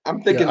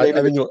 I'm thinking.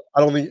 Yeah, I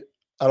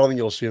don't think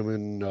you'll see him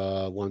in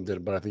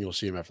London, but I think you'll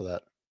see him after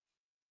that.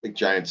 I think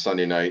Giants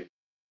Sunday night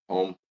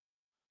home.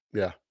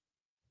 Yeah,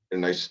 get a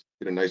nice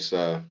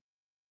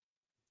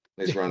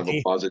round of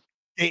applause.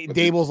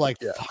 Dable's like,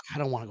 fuck, I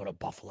don't want to go to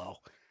Buffalo.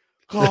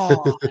 God,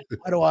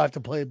 why do I have to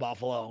play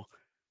Buffalo?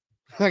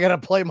 I gotta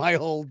play my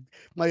old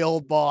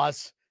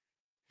boss.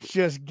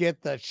 Just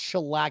get the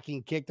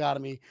shellacking kicked out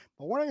of me.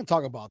 But we're not gonna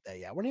talk about that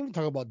yet. We're not even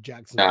talking about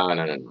Jackson.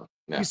 No.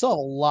 We saw a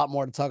lot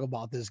more to talk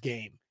about this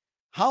game.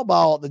 How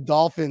about the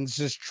Dolphins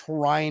just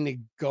trying to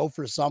go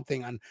for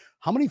something on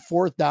how many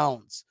 4th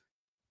downs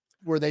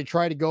where they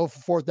tried to go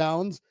for 4th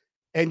downs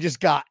and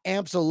just got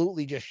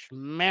absolutely just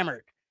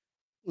hammered.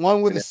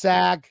 One with a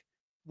sack,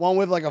 one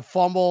with like a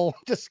fumble.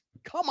 Just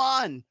come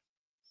on.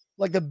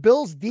 Like the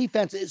Bills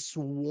defense is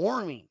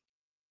swarming.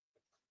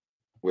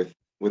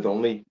 With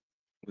only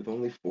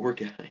 4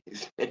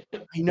 guys. I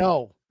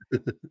know.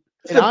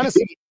 And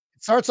honestly, it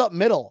starts up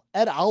middle.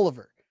 Ed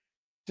Oliver.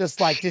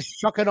 Just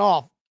shucking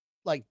off.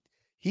 Like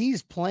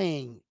he's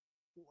playing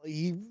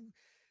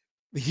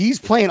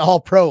all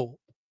pro.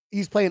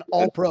 He's playing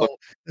all pro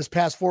this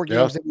past 4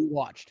 games that we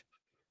watched.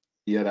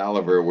 Ed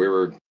Oliver,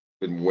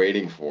 been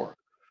waiting for.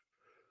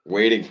 I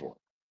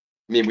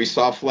mean, we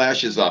saw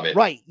flashes of it.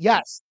 Right.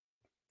 Yes.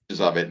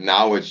 Flashes of it.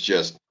 Now it's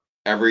just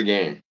every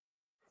game.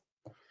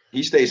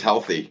 He stays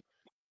healthy.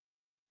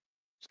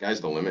 This guy's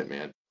the limit,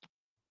 man.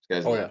 This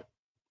guy's the limit.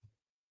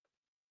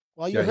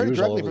 Well, you heard it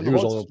directly from the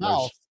horse's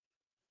mouth.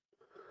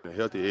 A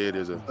healthy Ed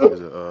is a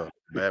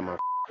bad motherfucker.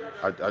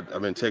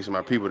 I've been texting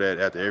my people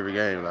that after every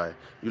game, like,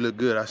 you look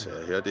good. I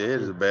said, healthy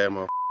Ed is a bad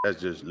motherfucker. That's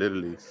just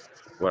literally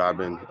what I've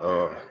been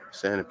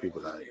saying to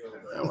people. Like,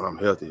 man, when I'm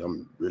healthy,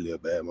 I'm really a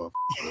bad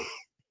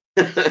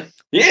motherfucker.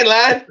 You ain't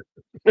lying.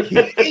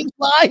 You ain't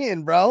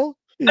lying, bro.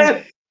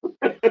 I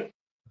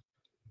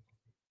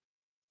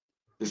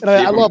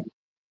love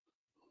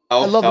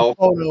the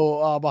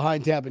photo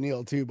behind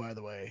Tampanil too, by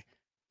the way.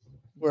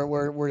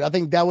 Where I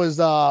think that was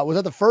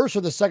that the first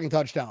or the second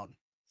touchdown?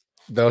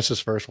 That was his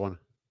first one.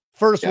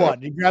 First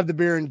one. He grabbed the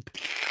beer and.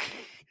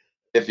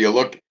 If the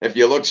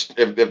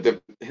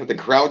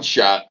crowd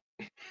shot,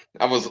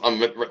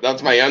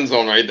 that's my end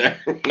zone right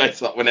there.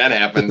 when that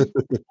happened.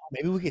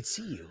 Maybe we could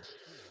see you.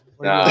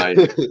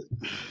 The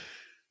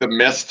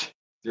mist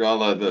through all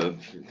the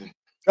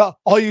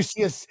all you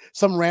see is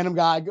some random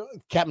guy,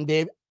 Captain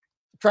Dave,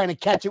 trying to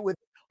catch it with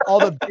all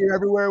the beer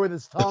everywhere with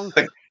his tongue.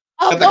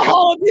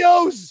 Alcohol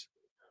abuse.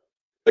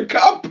 The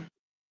cup.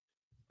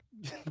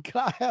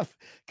 Can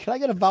I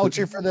get a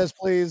voucher for this,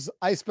 please?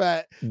 I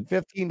spent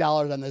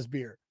 $15 on this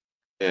beer.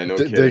 Yeah, no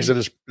kidding. Diggs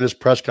in his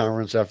press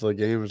conference after the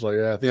game was like,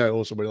 "Yeah, I think I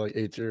owe somebody like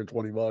 $18 or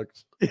 $20."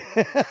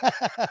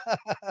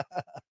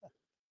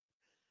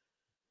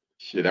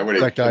 Shit, I would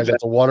have. That guy's at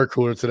the water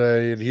cooler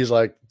today, and he's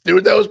like,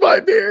 "Dude, that was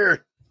my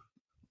beer."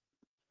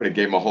 Would have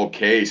gave him a whole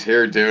case.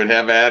 Here, dude,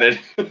 have at it.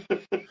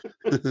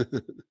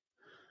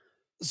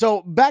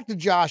 So back to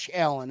Josh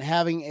Allen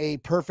having a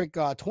perfect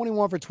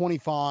 21 for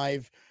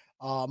 25,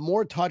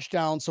 more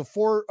touchdowns. So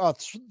four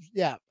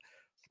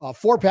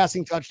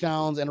passing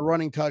touchdowns and a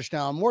running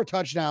touchdown, more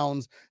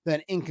touchdowns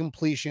than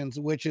incompletions,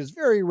 which is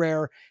very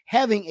rare.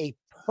 Having a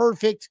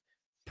perfect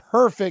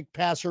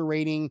passer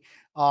rating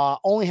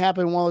only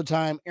happened one other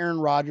time. Aaron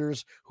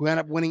Rodgers, who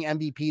ended up winning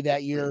MVP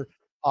that year.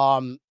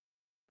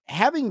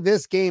 Having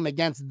this game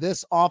against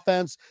this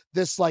offense,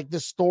 this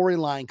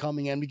storyline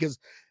coming in, because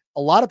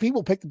a lot of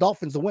people picked the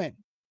Dolphins to win.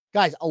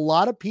 Guys, a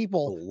lot of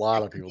people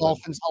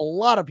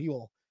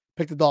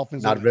picked the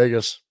Dolphins. Not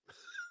Vegas.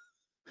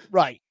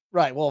 Right.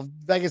 Well,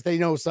 Vegas, they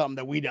know something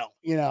that we don't,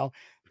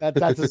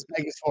 that's just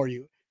Vegas for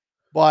you.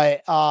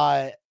 But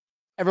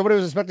everybody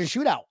was expecting a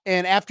shootout.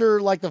 And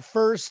after like the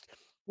first,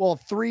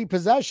 3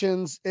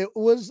 possessions, it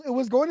was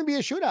going to be a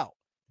shootout.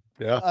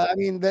 Yeah. I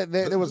mean,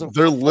 there was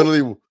they're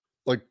literally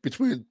like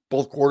between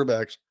both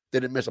quarterbacks, they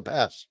didn't miss a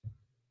pass.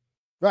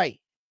 Right.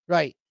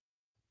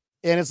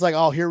 And it's like,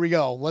 oh, here we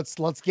go. Let's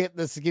get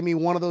this. Give me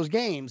one of those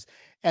games.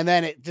 And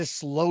then it just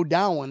slowed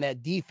down when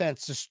that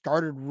defense just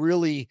started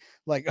really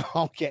like,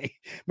 okay.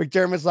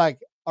 McDermott's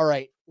like, all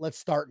right, let's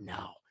start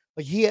now.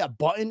 Like he hit a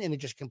button and it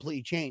just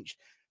completely changed.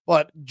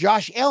 But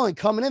Josh Allen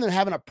coming in and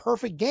having a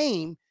perfect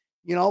game,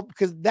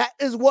 because that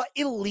is what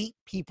elite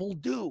people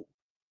do.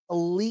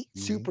 Elite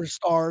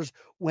superstars,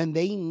 when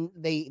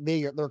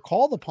they're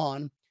called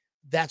upon,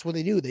 that's what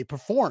they do. They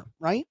perform,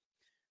 right?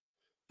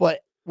 But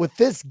with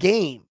this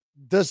game,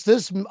 does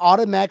this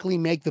automatically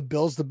make the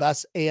Bills the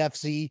best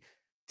AFC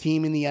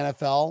team in the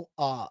NFL?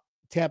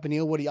 Tampa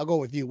Neal, I'll go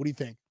with you. What do you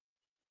think?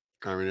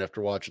 I mean,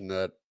 after watching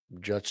that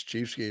Jets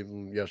Chiefs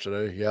game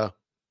yesterday, yeah,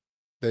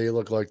 they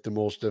look like the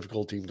most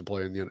difficult team to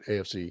play in the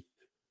AFC.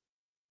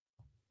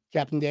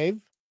 Captain Dave,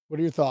 what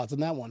are your thoughts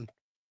on that one?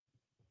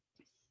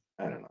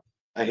 I don't know.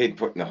 I hate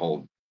putting the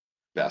whole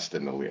best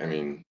in the league. I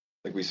mean,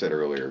 like we said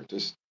earlier,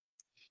 just.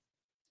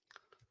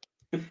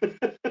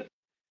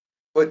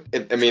 But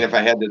if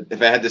I had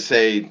to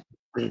say,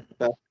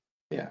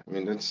 yeah, I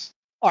mean that's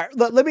all right.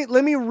 Let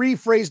me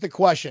rephrase the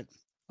question.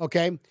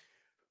 Okay,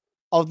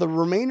 of the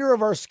remainder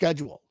of our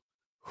schedule,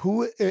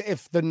 who,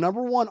 if the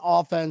number one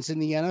offense in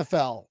the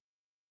NFL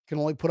can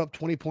only put up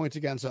 20 points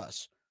against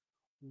us,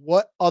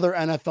 what other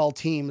NFL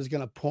team is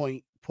going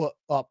to put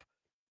up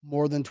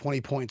more than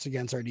 20 points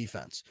against our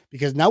defense?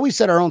 Because now we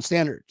set our own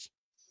standards.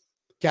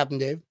 Captain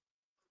Dave.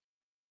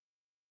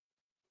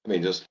 I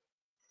mean, just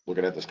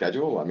looking at the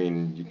schedule, I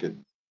mean, you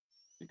could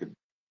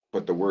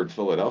put the word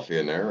Philadelphia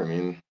in there. I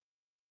mean,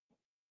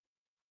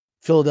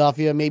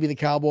 Philadelphia, maybe the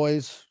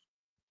Cowboys.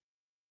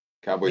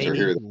 Cowboys are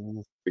here.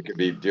 We could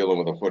be dealing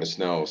with a foot of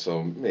snow,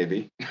 so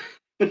maybe.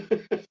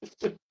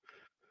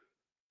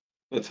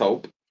 Let's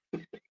hope.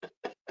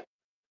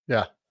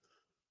 Yeah.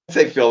 I'd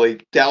say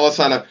Philly. Dallas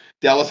on a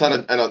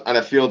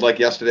field like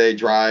yesterday,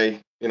 dry,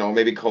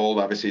 maybe cold.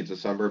 Obviously it's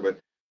December, but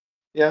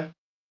yeah.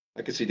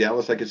 I could see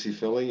Dallas. I could see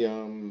Philly.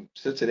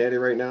 Cincinnati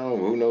right now.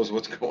 Who knows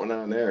what's going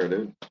on there,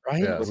 dude?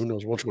 Right? Yeah, who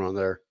knows what's going on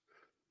there?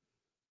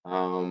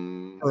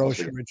 Burrow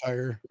should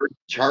retire.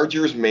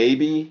 Chargers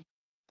maybe,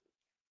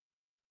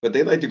 but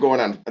they like to go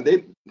on.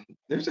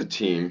 There's a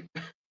team.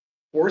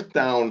 4th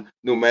down,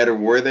 no matter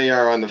where they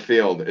are on the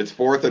field. It's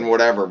 4th and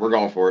whatever. We're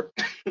going for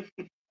it.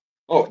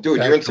 Oh,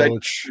 dude, you're inside.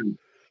 You're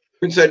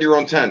inside your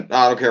own 10.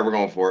 I don't care. We're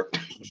going for it.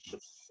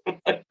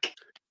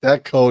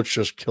 That coach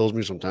just kills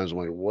me sometimes. I'm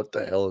like, what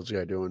the hell is this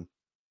guy doing?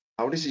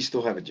 How does he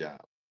still have a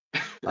job?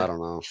 I don't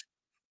know.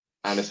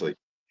 Honestly,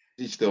 does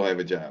he still have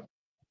a job?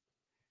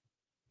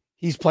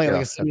 He's playing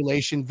like a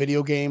simulation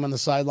video game on the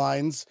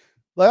sidelines.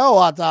 Like,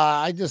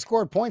 I just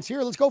scored points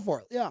here. Let's go for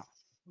it. Yeah.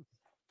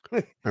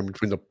 And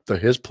between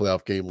his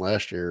playoff game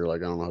last year,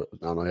 like I don't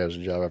know, he has a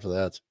job after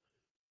that.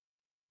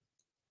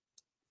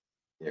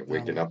 Yeah,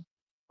 waking up,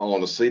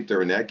 falling asleep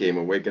during that game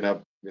and waking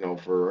up,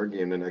 for our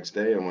game the next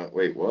day. And went,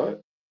 wait, what?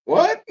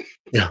 What?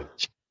 Yeah.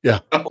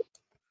 All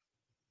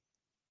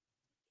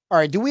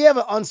right. Do we have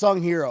an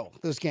unsung hero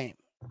this game?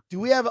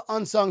 Do we have an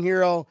unsung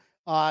hero?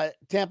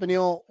 Tampa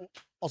Neal,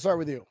 I'll start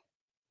with you.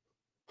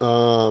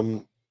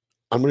 I'm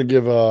going to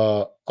give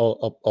a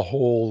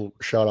whole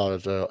shout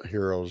out to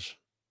heroes,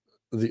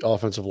 the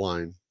offensive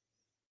line.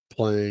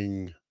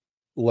 playing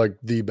like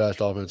the best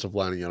offensive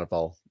line in the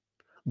NFL.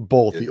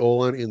 Both the O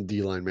line and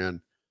D line,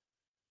 man.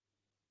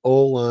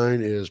 O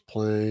line is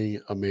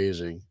playing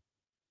amazing.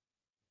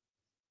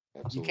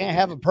 Absolutely. You can't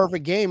have a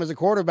perfect game as a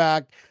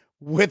quarterback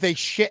with a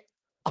shit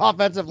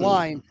offensive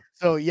line.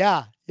 So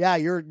yeah,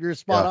 you're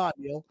spot on,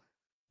 Neil.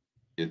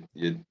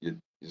 You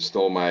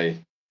stole my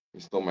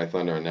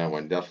thunder on that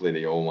one. Definitely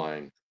the O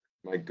line.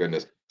 My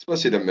goodness,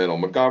 especially the middle.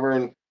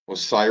 McGovern,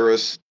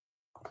 Osiris,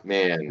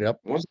 man. Yep.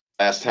 When was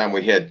the last time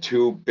we had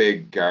two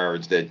big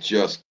guards that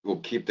just will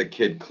keep the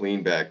kid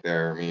clean back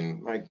there? I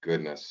mean, my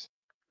goodness.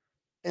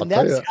 And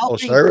that's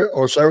helping.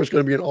 Osiris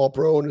going to be an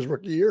All-Pro in his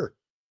rookie year.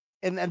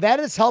 And that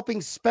is helping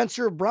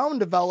Spencer Brown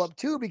develop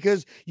too,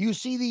 because you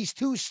see these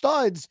two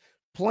studs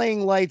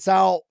playing lights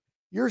out.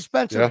 You're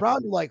Spencer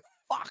Brown, you're like,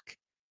 fuck,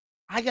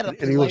 I gotta.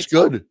 And he looks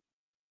good. Out.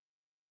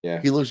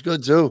 Yeah, he looks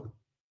good too.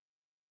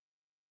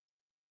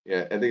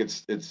 Yeah, I think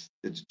it's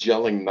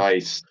gelling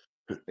nice.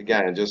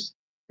 Again, just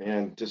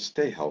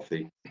stay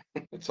healthy.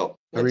 That's all.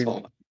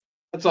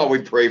 That's all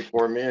we pray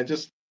for, man.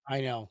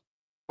 I know.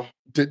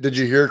 Did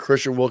you hear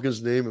Christian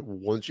Wilkins' name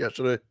once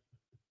yesterday?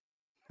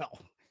 No.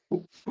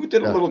 Who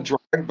did a little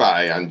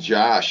drive-by on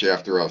Josh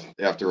after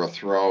a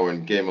throw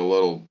and gave him a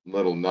little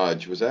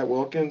nudge? Was that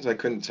Wilkins? I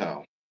couldn't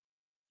tell.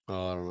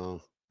 I don't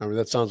know. I mean,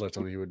 that sounds like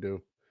something he would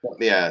do.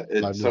 Yeah,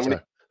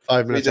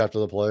 5 minutes after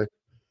the play.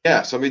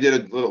 Yeah, somebody did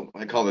a little.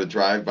 I call it a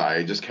drive-by.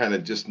 He just kind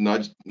of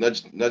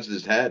nudged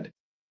his head.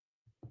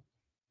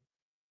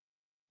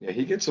 Yeah,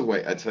 he gets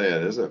away. I tell you,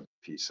 there's a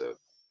piece of.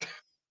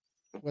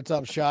 What's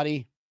up,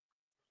 Shoddy?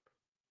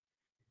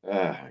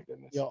 Ah, my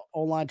goodness. Yo,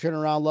 O-line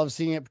turnaround. Love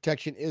seeing it.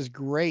 Protection is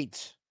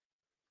great.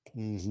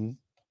 Mm-hmm.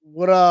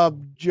 What up,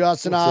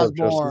 Justin Osborne?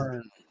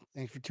 Justin?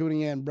 Thanks for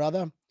tuning in,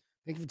 brother.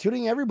 Thanks for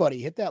tuning in,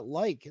 everybody. Hit that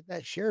like, hit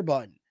that share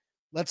button.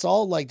 Let's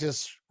all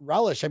just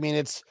relish. I mean,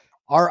 it's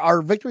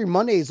our Victory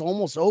Monday is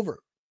almost over.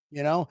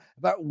 You know,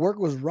 but work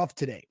was rough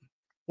today.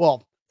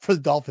 Well, for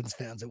the Dolphins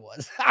fans, it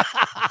was.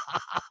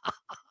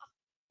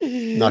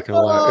 Not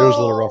gonna lie, it was a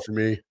little rough for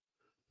me.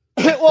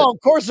 Well,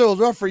 of course it was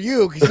rough for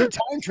you because you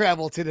time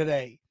traveled to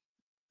today.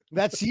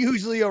 That's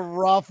usually a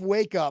rough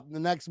wake up the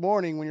next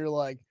morning when you're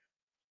like,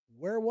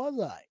 where was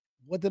I?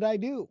 What did I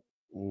do?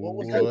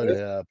 What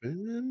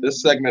happened?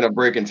 This segment of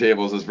Breaking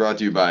Tables is brought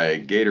to you by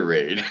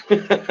Gatorade.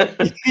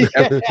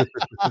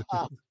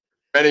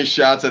 Any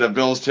shots at a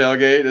Bills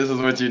tailgate, this is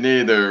what you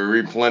need to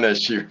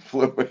replenish your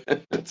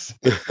fluids.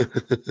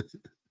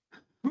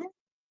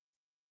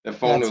 The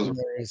phone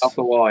was off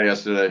the wall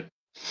yesterday.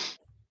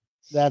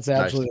 That's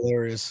absolutely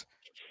hilarious.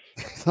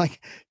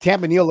 Like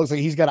Tampa Neal looks like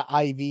he's got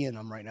an IV in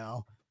him right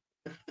now.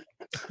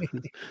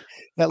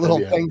 That little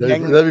thing.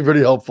 That'd be pretty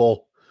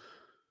helpful.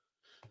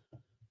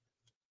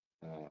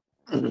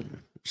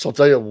 So I'll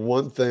tell you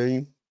one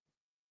thing.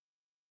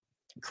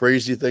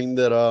 Crazy thing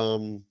that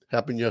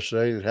happened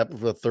yesterday, and it happened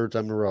for the third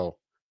time in a row.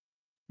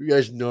 You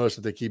guys notice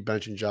that they keep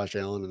benching Josh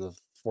Allen in the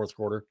fourth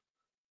quarter?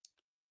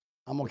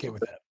 I'm okay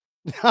with that.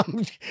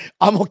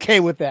 I'm okay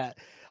with that.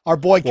 Our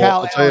boy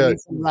Kyle Allen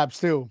needs some reps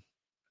too.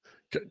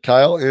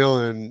 Kyle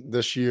Allen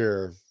this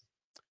year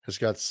has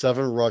got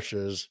 7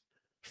 rushes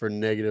for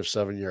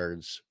 -7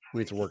 yards. We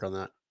need to work on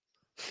that.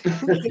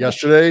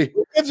 Yesterday.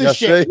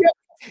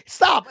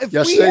 Stop. If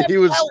yesterday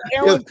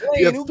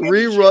he had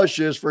 3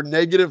 rushes for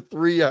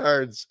 -3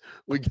 yards.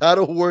 We got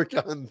to work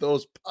on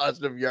those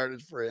positive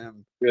yardage for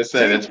him. It's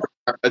not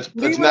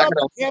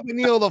going to Tampa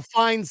Neal to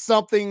find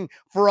something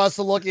for us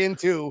to look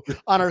into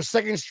on our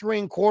second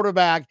string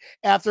quarterback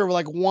after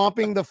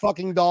whomping the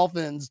fucking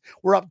Dolphins.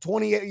 We're up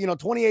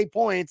 28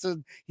 points,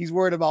 and he's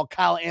worried about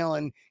Kyle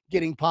Allen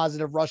getting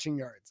positive rushing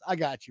yards. I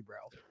got you, bro.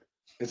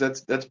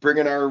 Because that's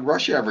bringing our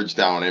rush average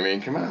down. I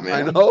mean, come on,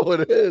 man. I know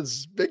it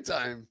is big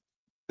time.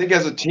 I think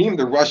as a team,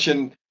 they're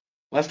rushing.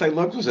 Last I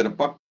looked, was it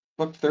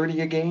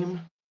 $130 a game?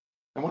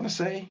 I want to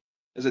say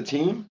as a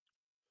team.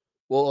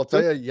 Well, I'll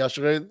tell you,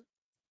 yesterday,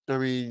 I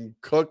mean,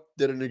 Cook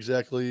didn't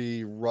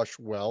exactly rush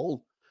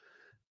well,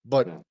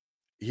 but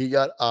he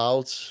got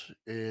out,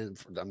 and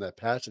on that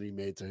pass that he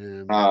made to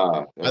him,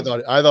 I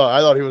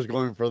thought he was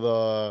going for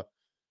the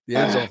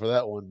end zone for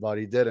that one, but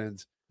he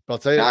didn't. But I'll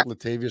tell you,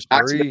 Latavius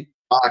Murray,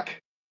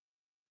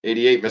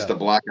 88 missed a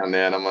block on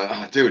that. I'm like,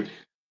 oh, dude,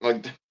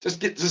 just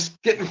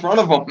get in front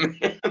of him,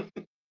 man.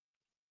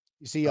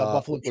 You see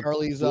Buffalo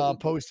Charlie's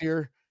post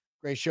here.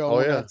 Great show. Oh,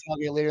 We're gonna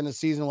tailgate later in the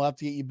season. We'll have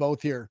to get you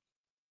both here.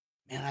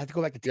 Man, I have to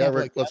go back to Tampa.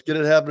 Yeah, Rick, let's get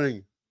it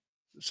happening.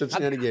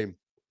 Cincinnati game.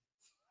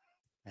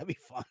 That'd be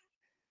fun.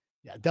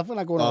 Yeah, definitely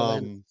not going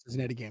to the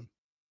Cincinnati game.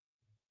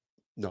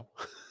 No.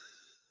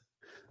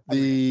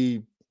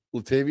 The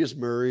Latavius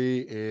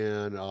Murray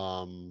and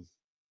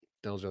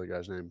that was the other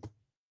guy's name.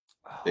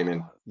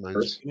 Damian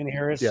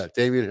Harris. Yeah,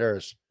 Damian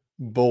Harris.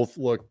 Both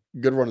look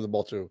good running the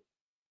ball too.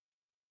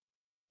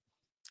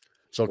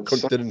 So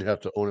Cook didn't have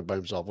to own it by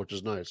himself, which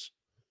is nice.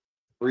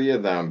 3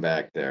 of them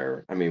back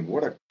there. I mean,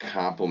 what a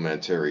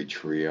complimentary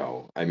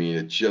trio. I mean,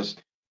 it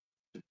just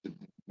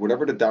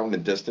whatever the down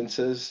and distance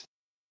is,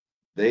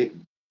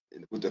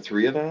 with the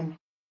 3 of them,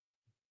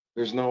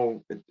 there's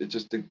no. It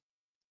just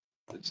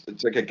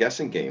It's like a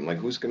guessing game. Like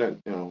who's gonna,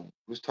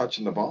 who's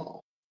touching the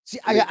ball? See,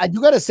 I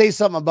do got to say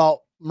something about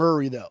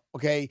Murray, though.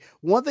 Okay.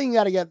 One thing you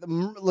got to get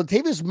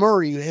Latavius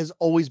Murray has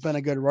always been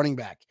a good running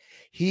back.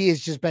 He has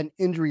just been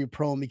injury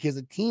prone because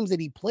the teams that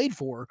he played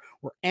for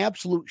were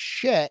absolute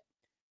shit,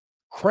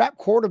 crap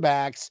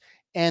quarterbacks,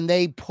 and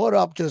they put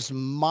up just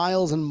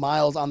miles and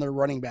miles on their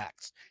running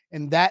backs.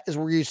 And that is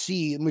where you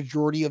see the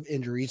majority of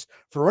injuries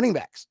for running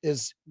backs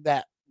is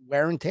that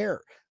wear and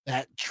tear,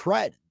 that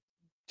tread.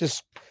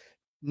 Just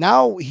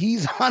now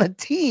he's on a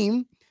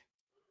team,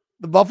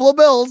 the Buffalo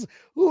Bills,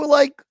 who are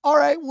like, all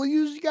right, we'll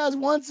use you guys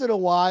once in a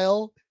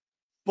while,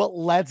 but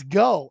let's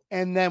go.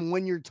 And then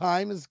when your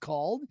time is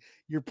called,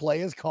 your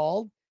play is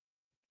called,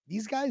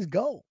 these guys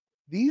go.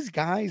 These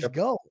guys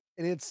go.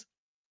 And it's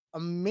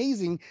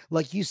amazing.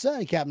 Like you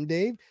said, Captain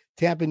Dave,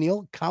 Tampa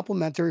Neal,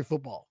 complimentary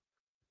football.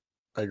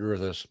 I agree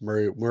with this.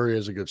 Murray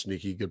is a good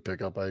sneaky, good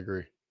pickup. I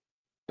agree.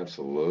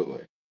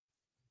 Absolutely.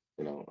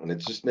 And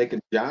it's just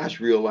making Josh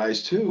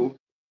realize too,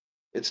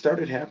 it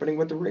started happening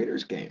with the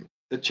Raiders game.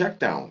 The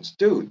checkdowns,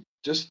 dude,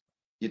 just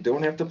you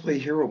don't have to play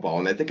hero ball.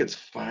 And I think it's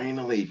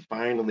finally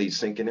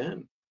sinking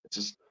in. It's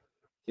just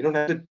you don't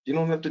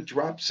have to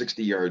drop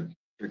 60-yard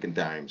freaking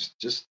dimes.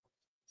 Just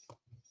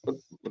look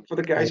for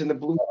the guys in the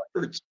blue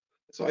shirts.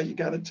 That's all you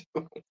gotta do.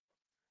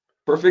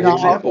 Perfect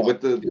example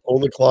with you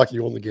own the clock,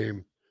 you own the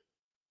game.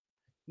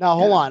 Now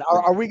hold on.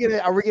 Are we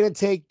gonna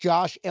take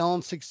Josh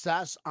Allen's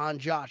success on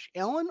Josh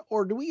Allen,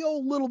 or do we owe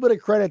a little bit of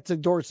credit to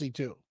Dorsey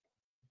too?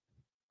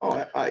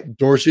 Oh,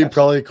 Dorsey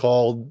probably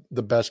called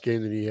the best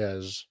game that he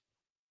has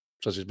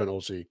since he's been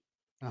OC.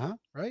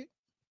 Right?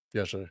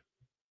 Yesterday.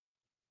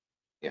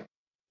 Yeah.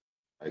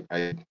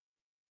 I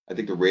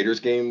think the Raiders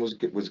game was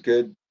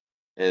good,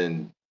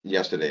 and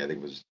yesterday I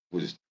think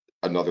was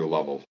another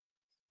level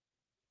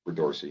for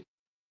Dorsey.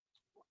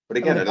 But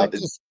again, I know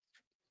it's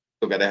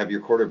still got to have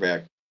your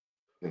quarterback,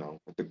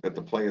 at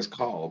the play is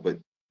called. But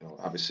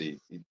obviously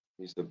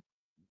he's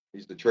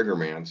the trigger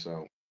man.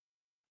 So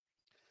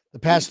the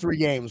past 3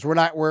 games, we're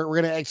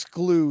going to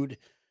exclude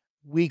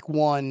week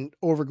 1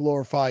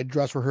 overglorified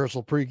dress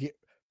rehearsal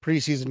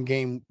preseason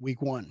game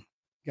week 1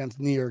 against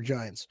the New York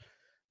Giants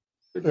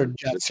or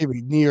Jets,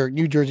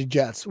 New Jersey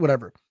Jets,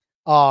 whatever.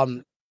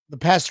 The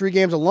past 3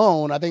 games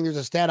alone, I think there's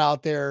a stat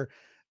out there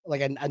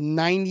like a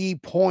 90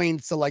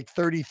 points to like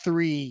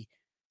 33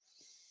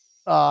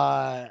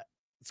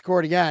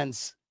 scored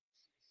against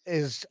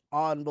is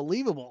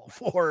unbelievable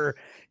for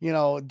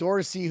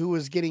Dorsey, who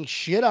is getting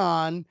shit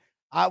on.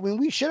 I mean,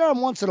 we shit on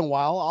him once in a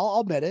while.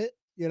 I'll admit it,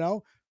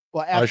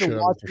 but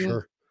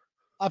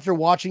after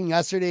watching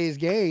yesterday's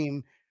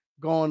game,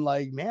 going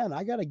like, man,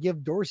 I got to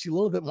give Dorsey a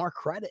little bit more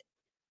credit.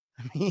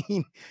 I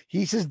mean,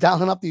 he's just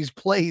dialing up these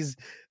plays.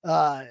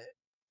 That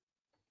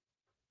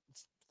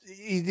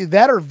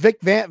or Vic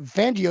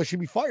Fangio should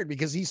be fired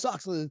because he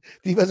sucks as a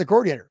defensive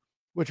coordinator,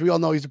 which we all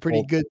know he's a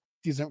pretty good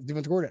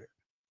defensive coordinator.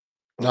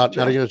 Not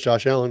against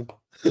Josh Allen.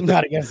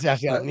 Not against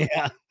Josh Allen,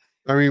 yeah.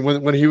 I mean,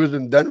 when he was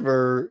in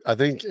Denver, I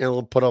think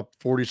Allen put up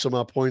 40 some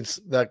odd points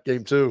that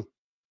game too.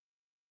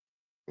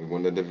 We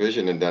won the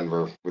division in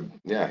Denver.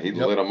 He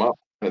lit them up.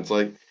 And it's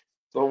like,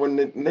 so when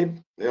they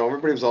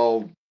everybody was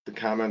all the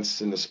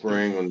comments in the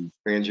spring when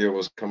Fangio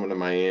was coming to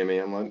Miami.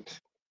 I'm like,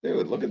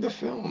 dude, look at the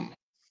film.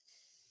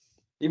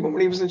 Even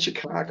when he was in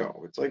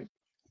Chicago, it's like,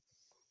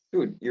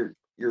 dude, you're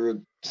a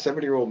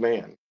 70-year-old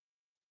man.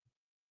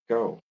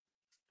 Go.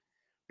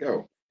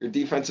 Your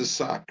defenses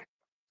suck.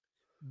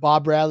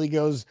 Bob Bradley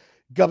goes,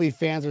 Gubby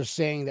fans are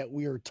saying that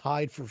we are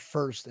tied for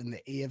first in the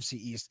AFC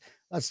East.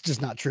 That's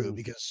just not true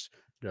because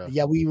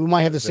we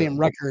might have the same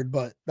record,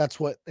 but that's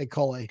what they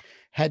call a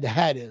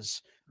head-to-head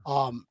is.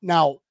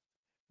 Now,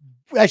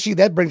 actually,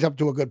 that brings up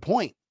to a good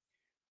point.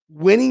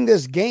 Winning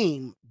this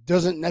game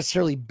doesn't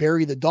necessarily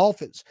bury the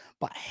Dolphins,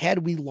 but had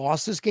we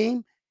lost this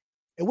game,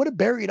 it would have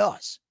buried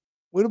us.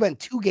 We would have been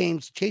 2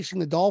 games chasing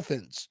the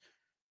Dolphins.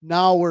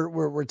 Now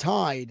we're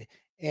tied,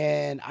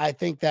 and I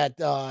think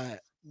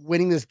that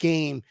winning this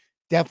game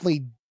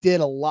definitely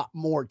did a lot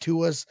more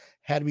to us.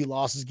 Had we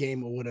lost this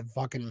game, it would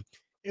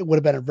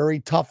have been a very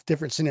tough,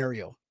 different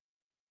scenario.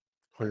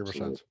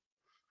 100%.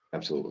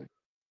 Absolutely.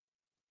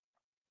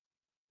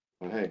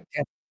 Well, hey,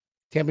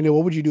 Tampa,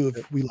 what would you do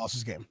if we lost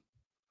this game?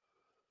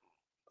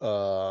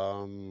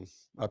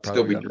 I'd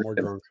probably be more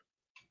drunk.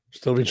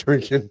 Still be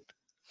drinking.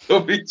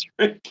 Still be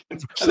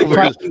drinking.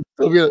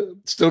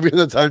 Still be in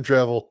the time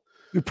travel.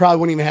 We probably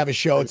wouldn't even have a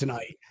show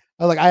tonight.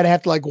 I'd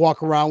have to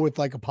walk around with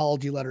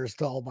apology letters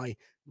to all my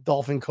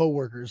Dolphin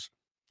coworkers.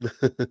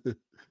 I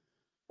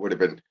would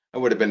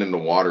have been in the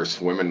water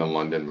swimming to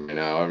London by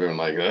now. Everyone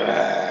like,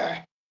 ugh.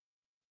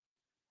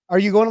 Are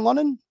you going to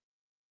London?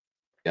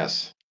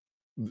 Yes.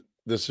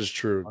 This is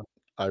true.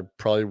 I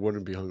probably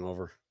wouldn't be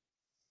hungover.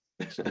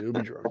 So you'll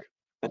be drunk.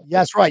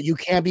 Yes, right. You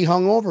can't be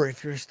hungover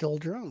if you're still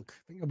drunk.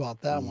 Think about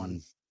that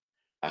one.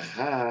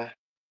 Aha.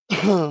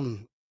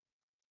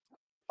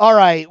 All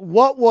right.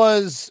 What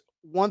was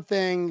one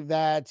thing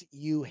that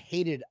you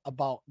hated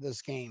about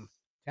this game,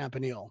 Tampa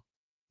Neal?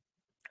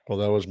 Well,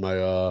 that was my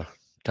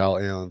Kyle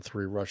Allen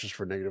 3 rushes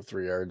for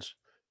 -3 yards.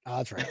 Oh,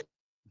 that's right.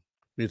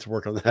 Needs to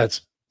work on that.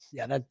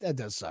 Yeah, that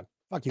does suck.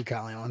 Fuck you,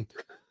 Kyle Allen.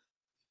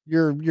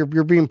 You're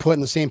being put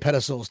in the same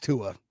pedestal as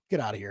Tua. Get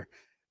out of here.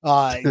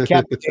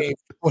 Captain Dave,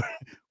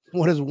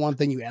 what is one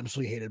thing you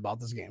absolutely hated about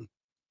this game?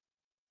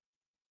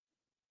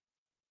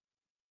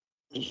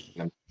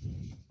 I'm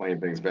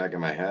playing things back in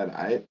my head.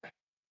 I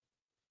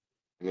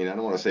mean, I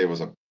don't want to say it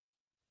was a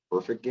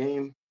perfect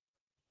game.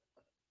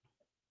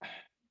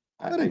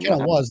 But it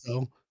kind of was,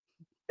 though.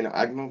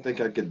 I don't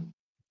think I could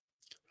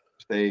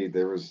say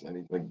there was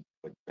anything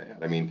like bad.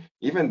 I mean,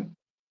 even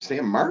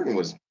Sam Martin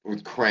was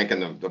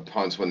cranking the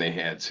punts when they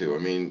had to. I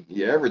mean,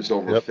 he averaged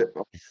over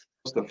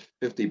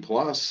 50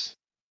 plus.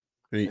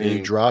 He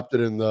dropped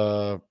it in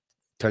the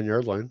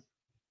 10-yard line.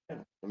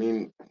 I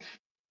mean,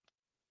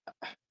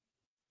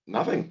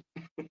 nothing.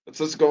 Let's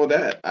just go with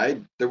that.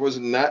 There was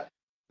not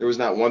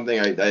one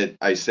thing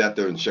I sat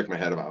there and shook my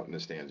head about in the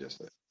stands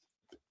yesterday.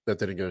 That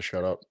didn't get a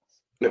shut up.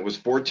 It was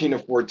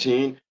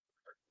 14-14.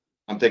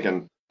 I'm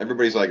thinking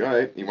everybody's like, all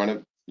right, you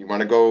want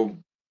to go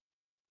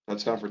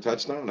touchdown for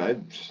touchdown?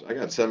 I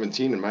got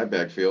 17 in my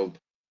backfield,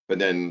 but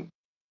then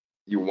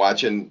you're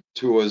watching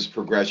Tua's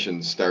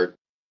progression start.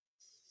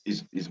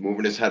 He's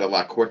moving his head a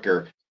lot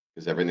quicker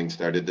because everything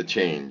started to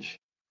change.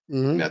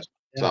 Mm-hmm. And that's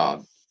what I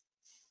saw.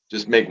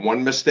 Just make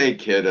one mistake,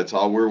 kid. That's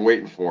all we were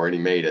waiting for, and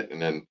he made it.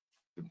 And then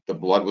the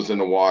blood was in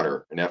the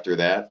water. And after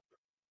that,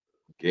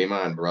 game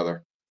on,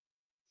 brother.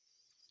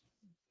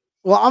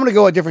 Well, I'm going to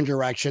go a different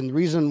direction. The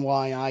reason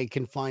why I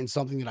can find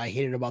something that I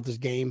hated about this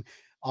game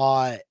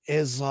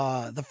is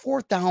the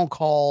fourth down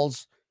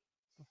calls,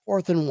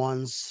 4th and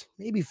 1s,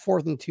 maybe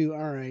 4th and 2.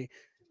 All right.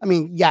 I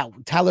mean, yeah,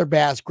 Tyler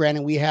Bass,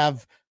 granted, we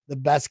have the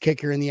best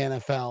kicker in the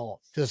NFL.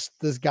 Just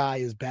this guy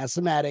is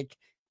Bass-O-Matic,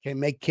 can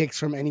make kicks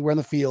from anywhere in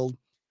the field.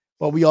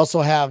 But we also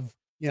have,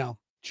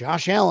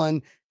 Josh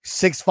Allen,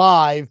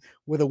 6'5",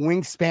 with a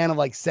wingspan of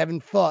like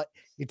 7 foot.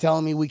 You're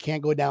telling me we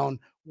can't go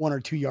down 1 or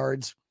 2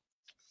 yards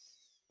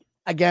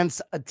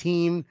against a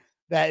team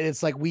that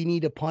it's like we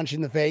need to punch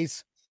in the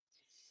face?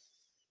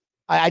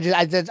 I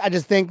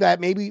just think that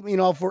maybe,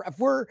 if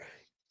we're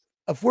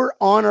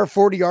on our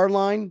 40-yard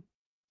line,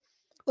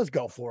 let's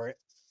go for it.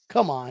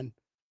 Come on.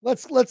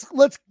 Let's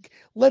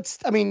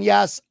I mean,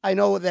 yes, I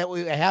know that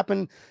it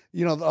happened,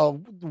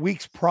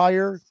 weeks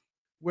prior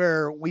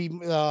where we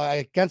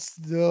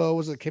against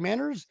the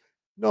Commanders?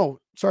 No,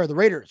 sorry, the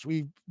Raiders.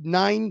 We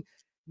 9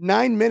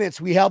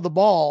 minutes we held the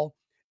ball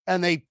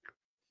and they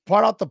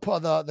brought out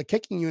the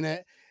kicking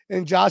unit,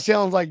 and Josh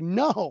Allen's like,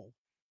 no.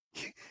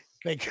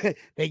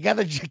 They got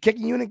the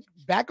kicking unit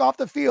back off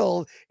the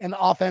field and the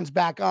offense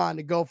back on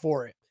to go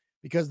for it.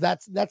 Because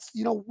that's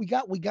we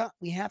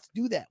have to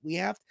do that. We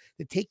have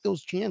to take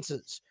those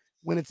chances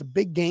when it's a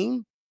big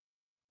game.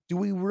 Do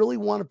we really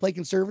want to play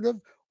conservative,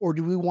 or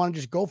do we want to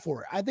just go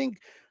for it? I think,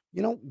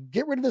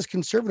 get rid of this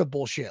conservative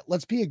bullshit.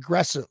 Let's be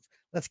aggressive.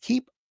 Let's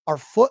keep our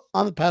foot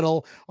on the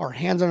pedal, our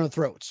hands on our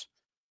throats.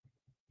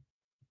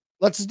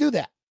 Let's just do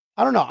that.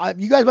 I don't know.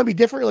 You guys might be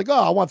different. You're like,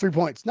 oh, I want 3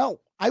 points. No,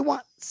 I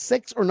want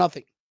 6 or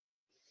nothing.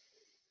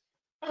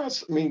 I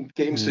mean,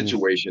 game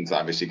situations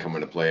obviously come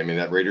into play. I mean,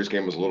 that Raiders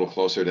game was a little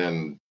closer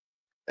than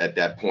at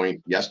that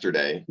point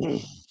yesterday.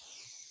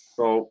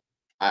 So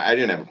I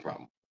didn't have a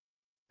problem.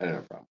 I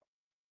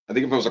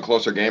think if it was a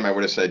closer game, I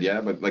would have said,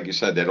 yeah. But like you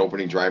said, that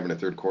opening drive in the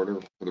third quarter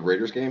for the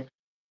Raiders game,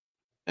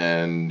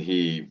 and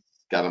he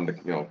got them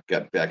to,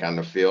 get back on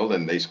the field,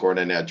 and they scored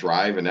on that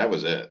drive, and that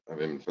was it. I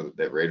mean, for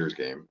that Raiders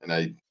game.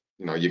 And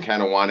you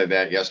kind of wanted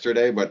that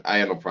yesterday, but I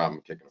had no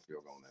problem kicking a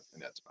field goal in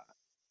that spot.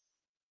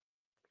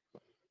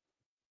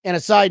 And a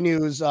side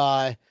news,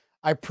 I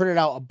printed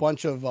out a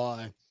bunch of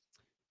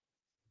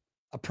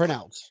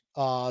printouts.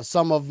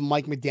 Some of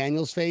Mike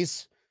McDaniel's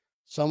face,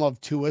 some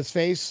of Tua's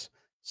face,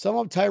 some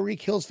of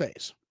Tyreek Hill's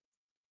face.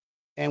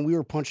 And we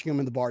were punching him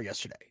in the bar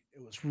yesterday.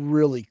 It was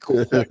really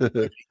cool.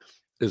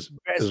 Is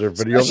there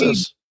video of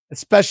this?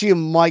 Especially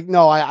Mike.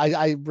 No,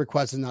 I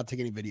requested not to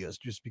take any videos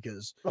just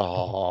because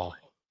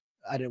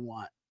I didn't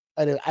want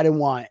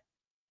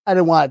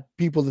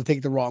people to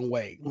take the wrong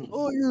way.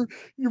 Oh,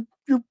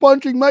 you're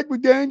punching Mike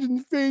McDaniel in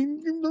the face.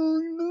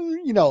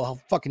 How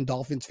fucking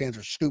Dolphins fans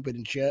are stupid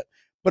and shit.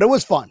 But it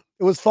was fun.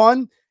 It was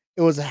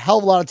a hell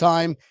of a lot of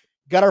time.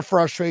 Got our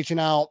frustration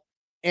out,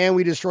 and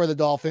we destroyed the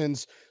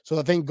Dolphins. So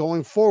I think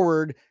going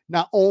forward,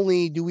 not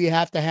only do we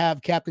have to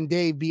have Captain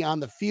Dave be on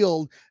the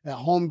field at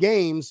home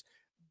games,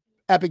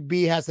 Epic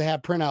B has to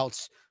have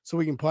printouts so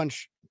we can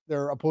punch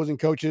their opposing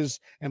coaches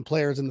and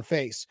players in the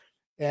face.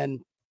 And,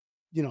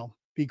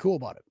 be cool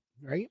about it,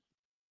 right?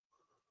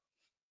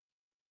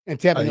 And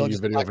Tampa Hill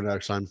just video for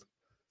next time.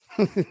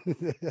 Well,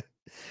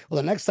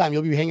 the next time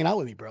you'll be hanging out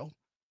with me, bro.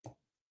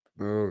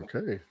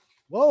 Okay.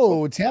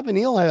 Whoa, Tampa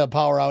Neal had a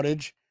power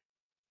outage.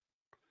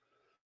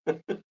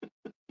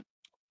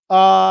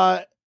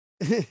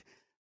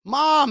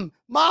 Mom,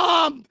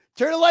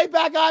 turn the light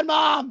back on,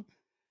 Mom.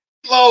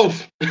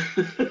 Loaf.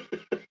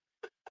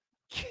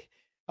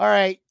 All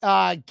right,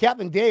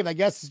 Captain Dave. I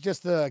guess it's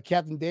just the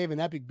Captain Dave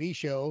and Epic B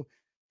show.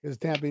 Because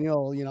Tampa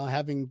Neal,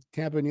 having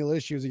Tampa Neal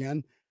issues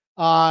again.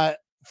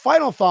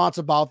 Final thoughts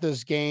about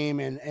this game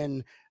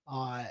and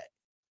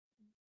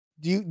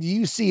do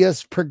you see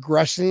us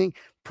progressing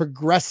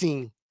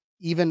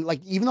even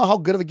though how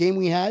good of a game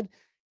we had,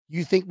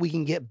 you think we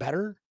can get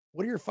better?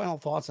 What are your final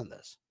thoughts on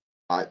this?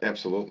 I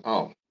absolutely.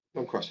 Oh,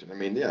 no question. I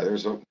mean, yeah,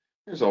 there's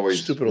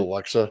always Stupid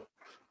Alexa.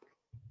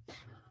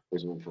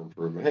 there's room for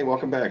improvement. Hey,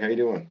 welcome back. How you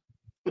doing?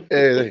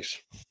 Hey,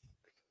 thanks.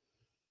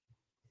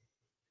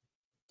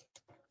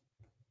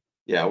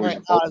 Yeah, All always.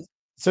 right,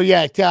 so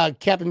yeah,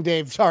 Captain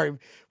Dave, sorry,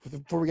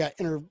 before we got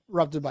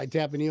interrupted by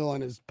Tap Neil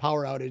on his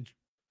power outage,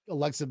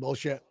 Alexa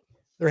bullshit.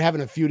 They're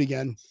having a feud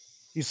again.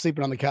 He's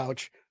sleeping on the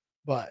couch,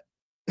 but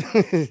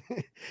Alexa's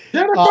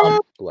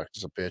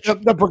a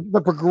bitch.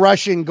 the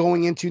progression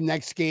going into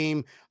next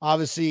game,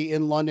 obviously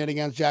in London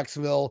against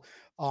Jacksonville,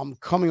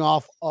 coming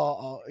off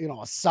a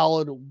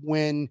solid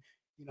win,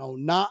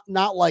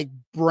 not like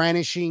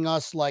brandishing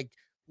us like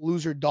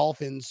loser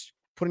Dolphins,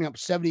 putting up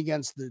 70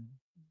 against the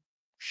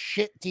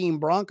shit team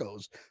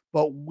Broncos,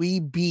 but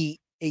we beat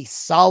a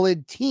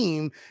solid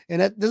team.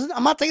 And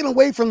I'm not taking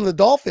away from the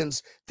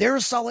Dolphins. They're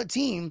a solid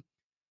team,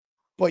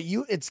 but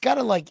it's got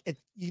to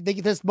they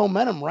get this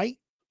momentum, right?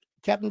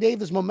 Captain Dave,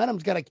 this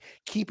momentum's got to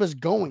keep us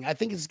going. I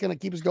think it's going to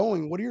keep us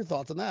going. What are your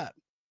thoughts on that?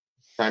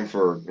 Time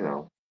for,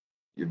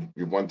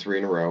 you've won 3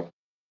 in a row.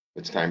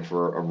 It's time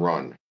for a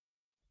run.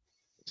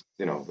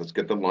 Let's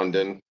get to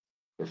London.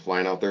 We're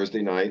flying out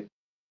Thursday night.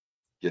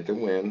 Get the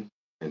win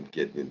and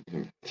get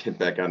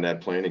back on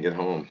that plane and get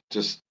home.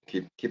 Just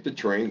keep the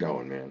train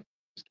going, man.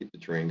 Just keep the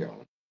train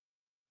going.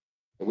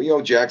 And we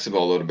owe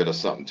Jacksonville a little bit of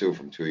something too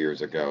from 2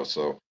 years ago.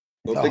 So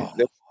don't think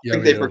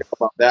they forgot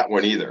about that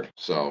one either.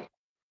 So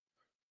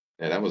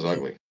yeah, that was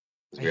ugly,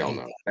 as we all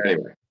know.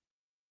 Anyway,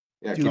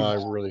 yeah, Dude, I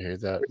really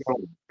hate that.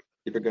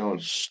 Keep it going.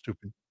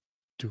 Stupid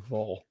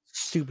Duval.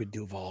 Stupid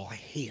Duval. I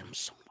hate him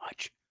so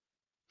much.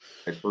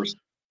 My first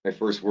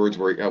words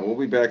were, we'll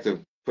be back to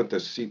put the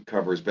seat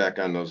covers back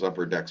on those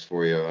upper decks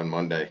for you on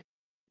Monday.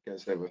 You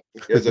guys have a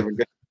good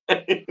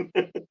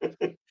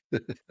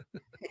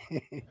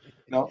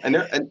No, and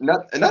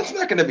that's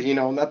not going to be,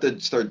 not to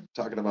start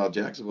talking about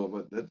Jacksonville,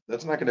 but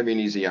that's not going to be an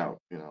easy out,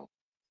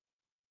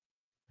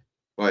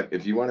 But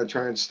if you want to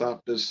try and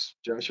stop this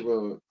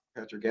Joshua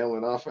Patrick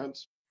Allen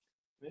offense,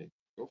 hey,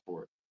 go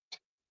for it.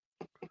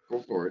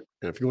 Go for it.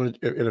 And if you want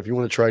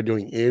to try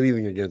doing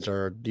anything against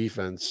our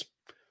defense,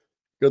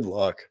 good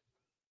luck.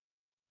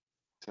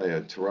 Tell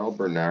you, Terrell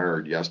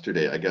Bernard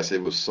yesterday, I guess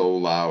it was so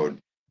loud,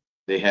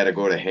 they had to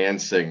go to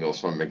hand signals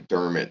from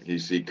McDermott.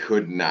 He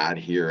could not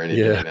hear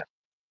anything. Yeah.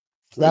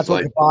 So that's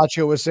what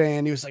Capacho was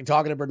saying. He was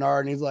talking to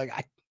Bernard, and he's like,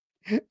 I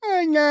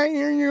can't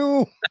hear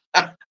you.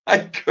 I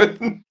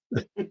couldn't.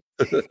 I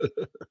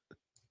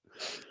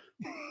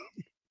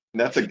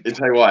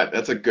tell you what,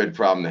 that's a good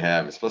problem to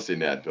have, especially in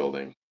that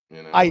building.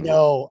 I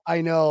know.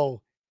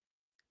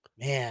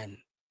 Man,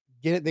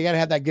 they got to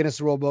have that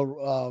Guinness World Book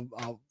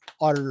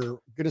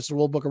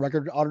of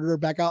Record auditor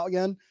back out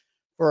again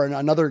for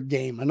another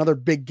game, another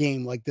big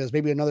game like this,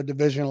 maybe another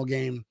divisional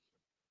game.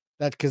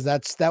 They should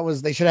have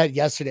had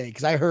yesterday,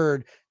 because I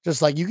heard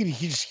just like you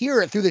just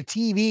hear it through the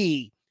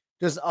TV,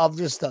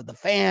 the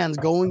fans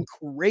going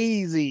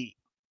crazy.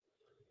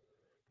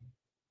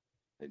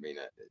 I mean,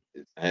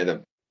 I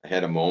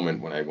had a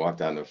moment when I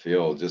walked on the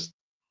field, just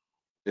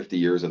 50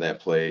 years of that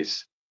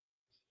place,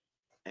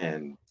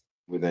 and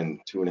within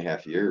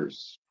 2.5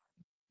 years,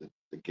 the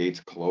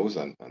gates close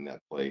on that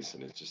place,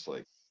 and it's just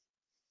like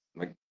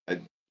I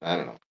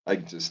don't know. I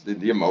just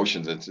the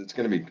emotions. It's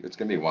gonna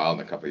be wild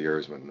in a couple of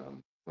years when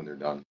they're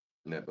done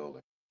in that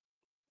building.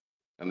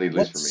 At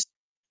least for me.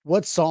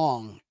 What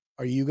song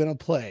are you gonna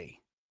play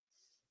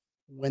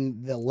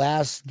when the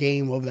last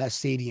game of that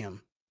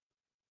stadium?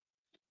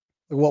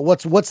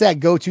 What's that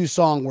go-to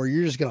song where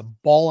you're just gonna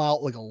bawl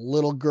out like a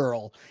little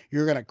girl?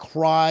 You're gonna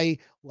cry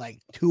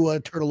like Tua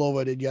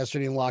Turtelova did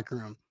yesterday in the locker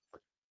room.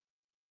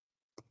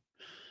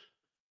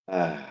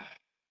 I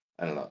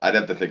don't know. I'd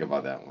have to think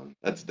about that one.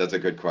 That's a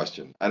good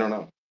question. I don't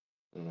know.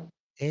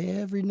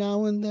 Every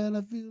now and then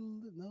I feel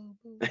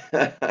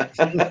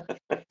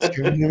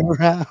turning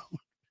around.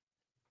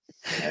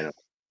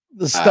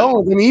 The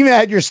Stones. I mean, you even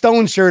had your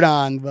Stone shirt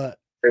on, but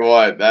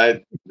what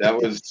that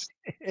was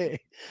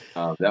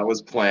that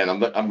was planned.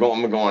 I'm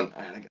going.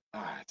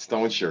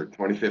 Stone shirt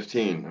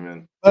 2015. I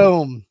mean,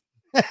 boom.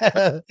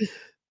 That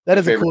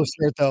is a cool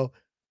shirt, though.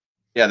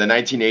 Yeah, the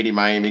 1980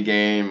 Miami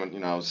game.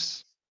 I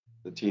was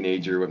the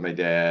teenager with my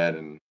dad,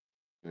 and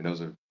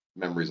those are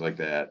memories like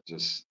that.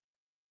 Just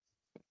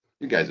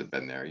you guys have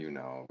been there,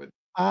 but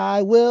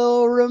I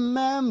will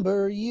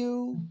remember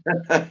you.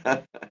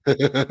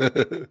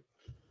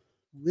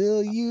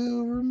 Will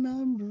you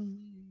remember?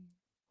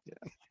 Yeah,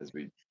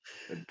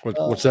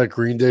 what's that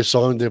Green Day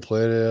song they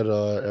played at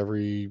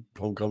every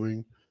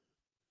homecoming?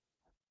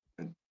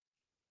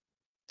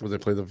 Where they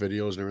play the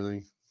videos and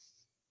everything.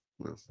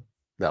 Well,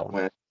 that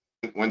one.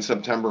 When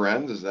September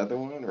ends, is that the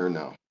one or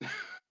no?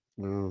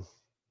 No,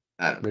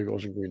 maybe it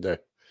wasn't Green Day.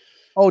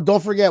 Oh,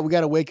 don't forget, we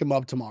got to wake him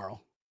up tomorrow.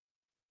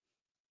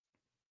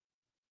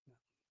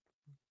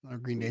 Our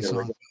Green Day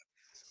song.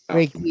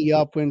 Wake me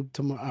up when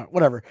tomorrow,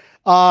 whatever.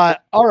 All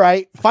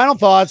right. Final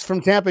thoughts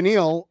from Tampa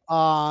Neil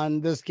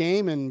on this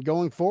game and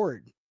going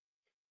forward.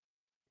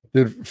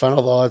 Dude,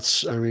 final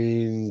thoughts. I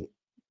mean,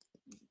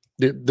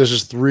 this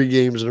is 3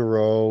 games in a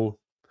row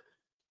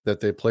that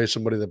they play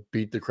somebody that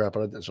beat the crap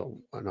out of them.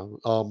 So I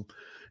know.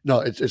 No,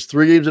 it's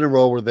 3 games in a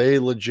row where they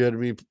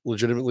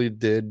legitimately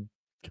did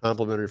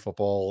complimentary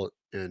football,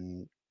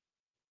 and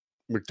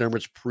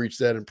McDermott's preached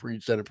that and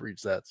preached that and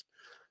preached that.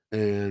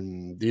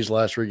 And these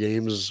last 3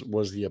 games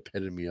was the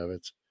epitome of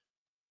it.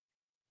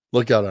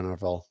 Look out,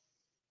 NFL.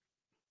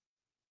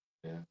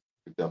 Yeah,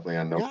 definitely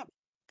on notice. Yeah.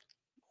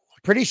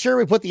 Pretty sure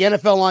we put the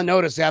NFL on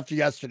notice after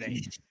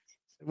yesterday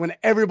when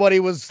everybody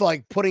was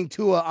like putting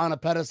Tua on a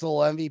pedestal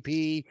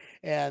MVP,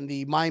 and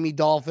the Miami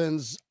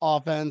Dolphins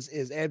offense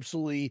is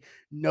absolutely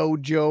no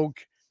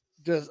joke.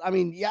 I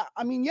mean,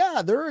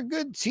 they're a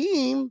good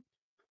team,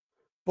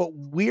 but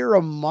we're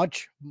a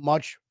much,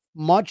 much,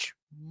 much,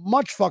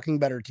 much fucking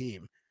better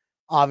team.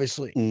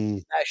 Obviously,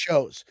 that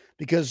shows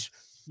because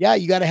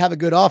you got to have a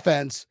good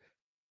offense,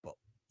 but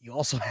you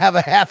also have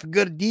a half a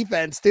good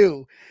defense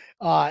too.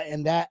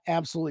 And that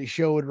absolutely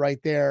showed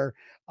right there.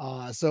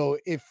 So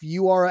if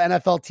you are an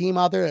NFL team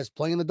out there that's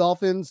playing the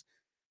Dolphins,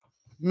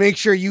 make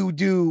sure you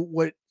do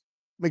what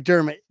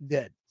McDermott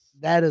did.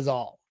 That is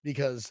all,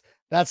 because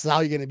that's how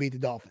you're going to beat the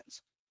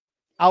Dolphins.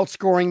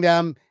 Outscoring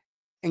them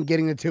and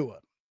getting the Tua.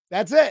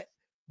 That's it.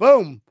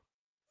 Boom.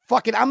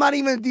 Fuck it. I'm not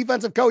even a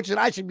defensive coach, and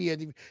I should be a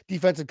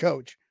defensive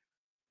coach.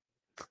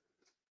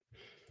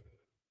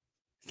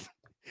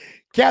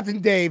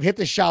 Captain Dave, hit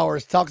the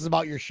showers, talks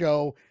about your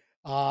show.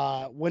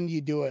 When do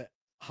you do it?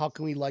 How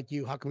can we like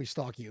you? How can we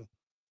stalk you?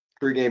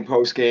 Pre-game,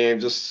 post-game,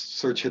 just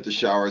search Hit the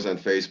Showers on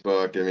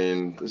Facebook. I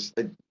mean,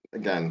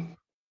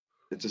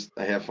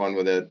 I have fun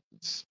with it.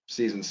 It's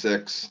season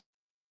 6.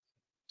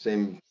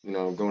 Same,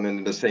 going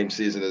into the same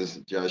season as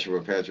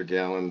Joshua Patrick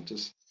Allen.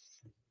 Just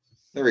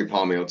Larry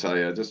Palmy will tell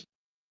you. Just,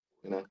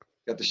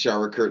 got the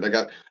shower curtain.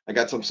 I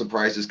got some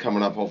surprises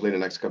coming up, hopefully in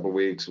the next couple of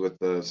weeks, with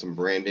some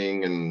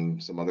branding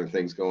and some other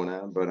things going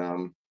on. But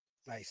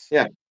nice.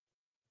 Yeah.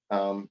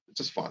 It's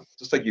just fun.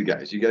 Just like you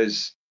guys. You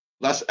guys,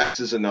 less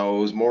X's and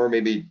O's, more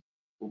maybe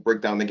we'll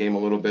break down the game a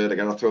little bit. I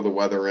gotta throw the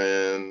weather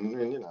in,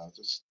 and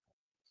just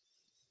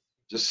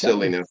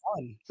silliness.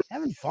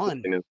 Having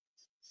fun. Silliness.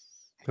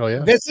 Oh yeah.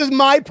 This is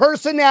my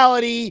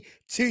personality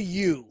to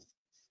you.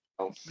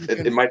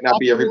 It might not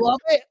be everybody. Love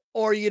it,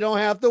 or you don't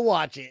have to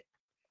watch it.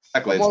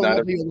 Exactly. It's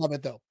not people love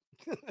it though.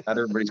 Not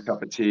everybody's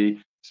cup of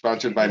tea.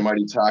 Sponsored by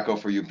Mighty Taco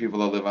for you people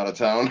that live out of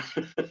town.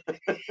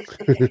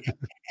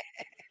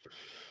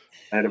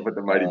 I had to put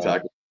the Mighty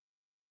Taco.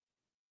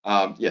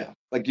 Yeah,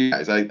 like you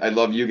guys. I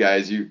love you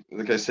guys. You,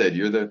 like I said,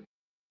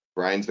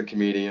 Brian's the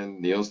comedian,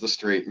 Neil's the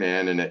straight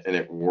man, and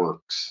it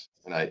works.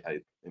 And I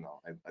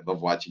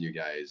love watching you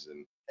guys.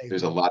 And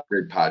there's a lot of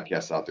great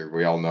podcasts out there.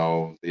 We all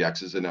know the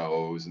X's and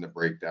O's and the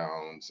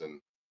breakdowns, and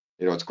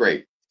it's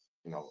great.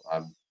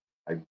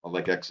 I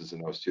like X's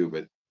and O's too,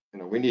 but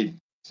we need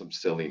some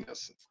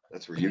silliness.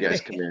 That's where you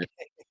guys come in.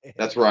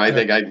 That's where I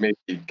think I'd maybe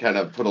kind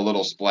of put a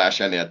little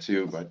splash on that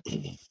too, but.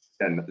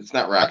 And it's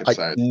not rocket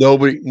science.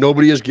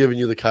 Nobody has given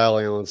you the Kyle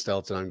Allen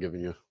style that I'm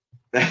giving you.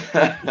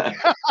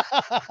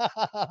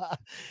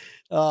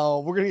 Oh,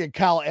 we're gonna get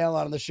Kyle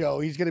Allen on the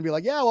show. He's gonna be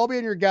like, "Yeah, well, I'll be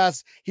in your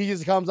guest." He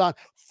just comes on.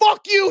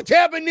 Fuck you,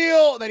 Tampa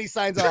Neil. And then he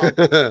signs off.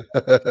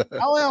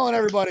 Kyle Allen,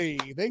 everybody.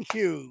 Thank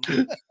you.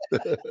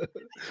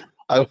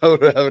 I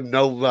would have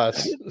no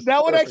less.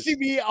 That would actually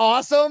be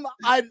awesome.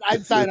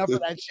 I'd sign up for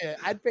that shit.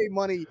 I'd pay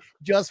money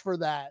just for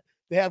that.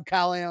 They have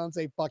Kyle Allen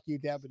say "fuck you,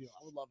 Tampa Neil."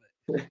 I would love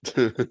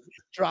it.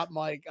 Drop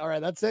mic. All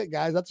right, that's it,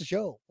 guys. That's a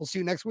show. We'll see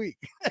you next week.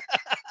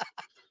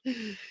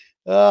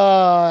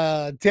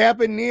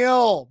 Tampa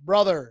Neil,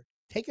 brother,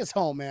 take us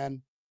home,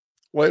 man.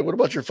 Wait, what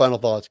about your final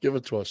thoughts? Give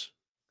it to us.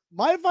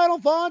 My final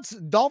thoughts: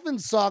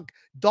 Dolphins suck.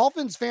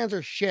 Dolphins fans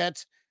are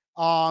shit.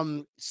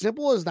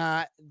 Simple as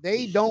that.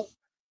 They don't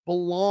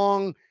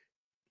belong.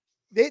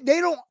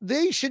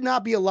 They should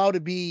not be allowed to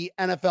be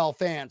NFL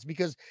fans,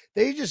 because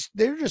they're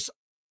just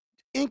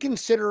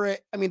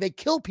inconsiderate. I mean, they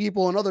kill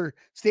people in other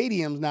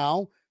stadiums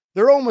now.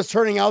 They're almost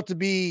turning out to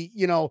be,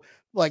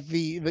 like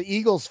the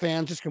Eagles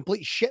fans, just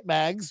complete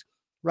shitbags,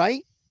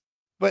 right?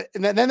 But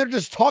and then they're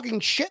just talking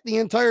shit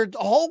the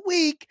whole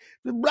week,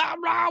 blah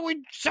blah, with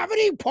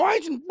 70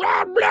 points and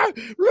blah blah,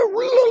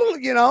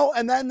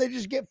 and then they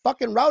just get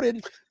fucking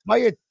routed by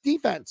a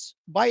defense,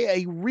 by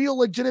a real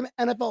legitimate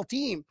NFL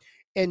team,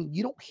 and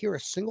you don't hear a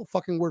single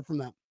fucking word from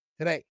them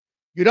today.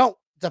 You don't.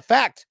 It's a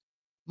fact.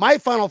 My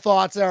final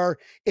thoughts are: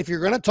 if you're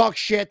going to talk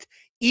shit,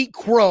 eat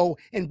crow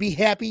and be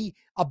happy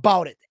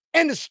about it.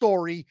 End of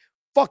story.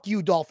 Fuck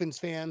you, Dolphins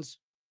fans.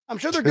 I'm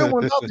sure they're good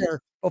ones out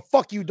there, but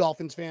fuck you,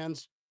 Dolphins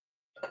fans.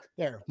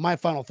 There, my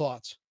final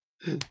thoughts.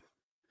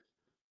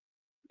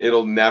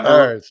 It'll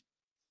never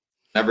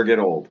get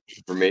old.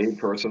 For me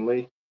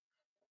personally,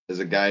 as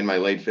a guy in my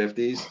late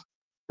 50s,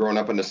 growing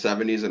up in the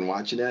 70s and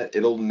watching it,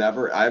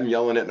 I'm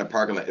yelling it in a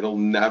parking lot. It'll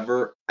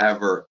never,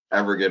 ever,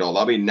 ever get old.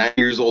 I'll be 9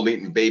 years old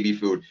eating baby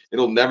food.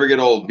 It'll never get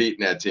old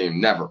beating that team.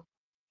 Never.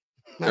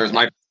 There's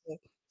my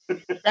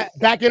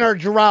Back in our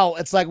drought,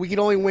 it's like we can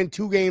only win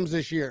 2 games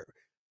this year.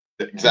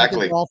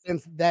 Exactly.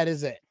 Dolphins, that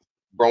is it.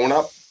 Growing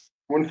up,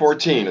 win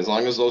 14. As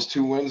long as those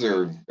 2 wins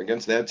are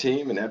against that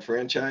team and that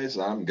franchise,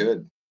 I'm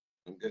good.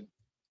 I'm good.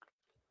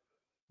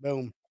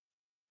 Boom.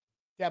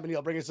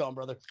 Neil, bring us on,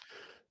 brother.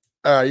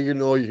 You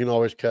can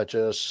always catch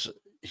us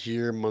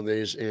here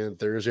Mondays and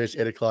Thursdays,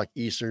 8 o'clock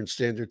Eastern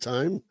Standard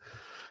Time.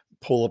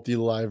 Pull up the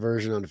live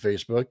version on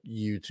Facebook,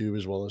 YouTube,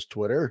 as well as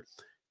Twitter.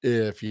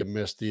 If you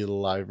missed the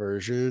live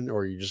version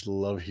or you just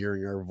love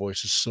hearing our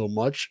voices so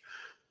much,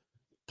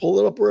 pull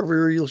it up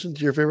wherever you listen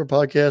to your favorite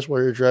podcast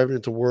while you're driving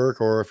into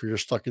work, or if you're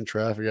just stuck in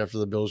traffic after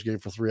the Bills game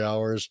for 3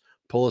 hours,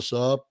 pull us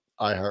up.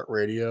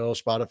 iHeartRadio,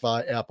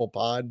 Spotify, Apple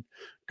Pod,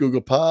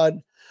 Google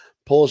Pod.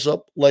 Pull us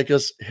up, like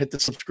us, hit the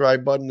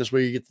subscribe button. This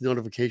way you get the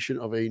notification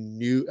of a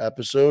new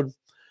episode.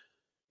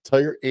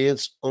 Tell your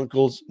aunts,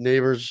 uncles,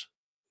 neighbors.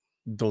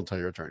 Don't tell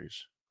your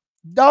attorneys.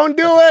 Don't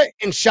do it.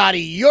 And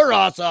Shotty, you're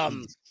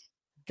awesome.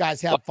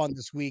 Guys, have fun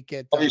this week.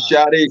 Love you,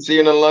 Shotty. See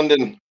you in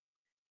London.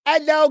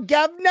 Hello,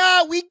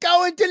 Governor. We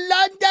going to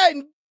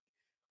London.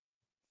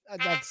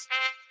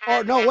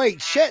 No,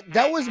 wait. Shit.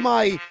 That was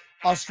my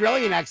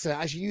Australian accent.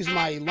 I should use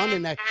my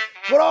London accent.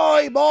 Good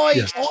eye, boy.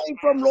 Yes. I'm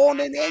from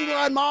London,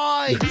 England,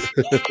 mate.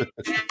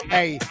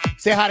 Hey,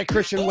 say hi to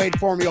Christian Wade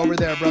for me over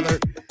there, brother.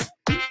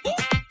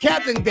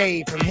 Captain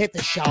Dave from Hit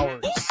the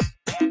Showers.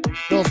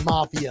 Bills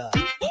Mafia.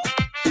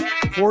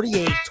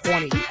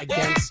 48-20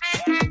 against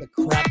the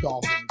crap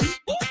Dolphins.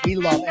 We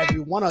love every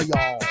one of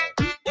y'all.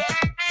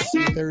 See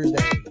you Thursday.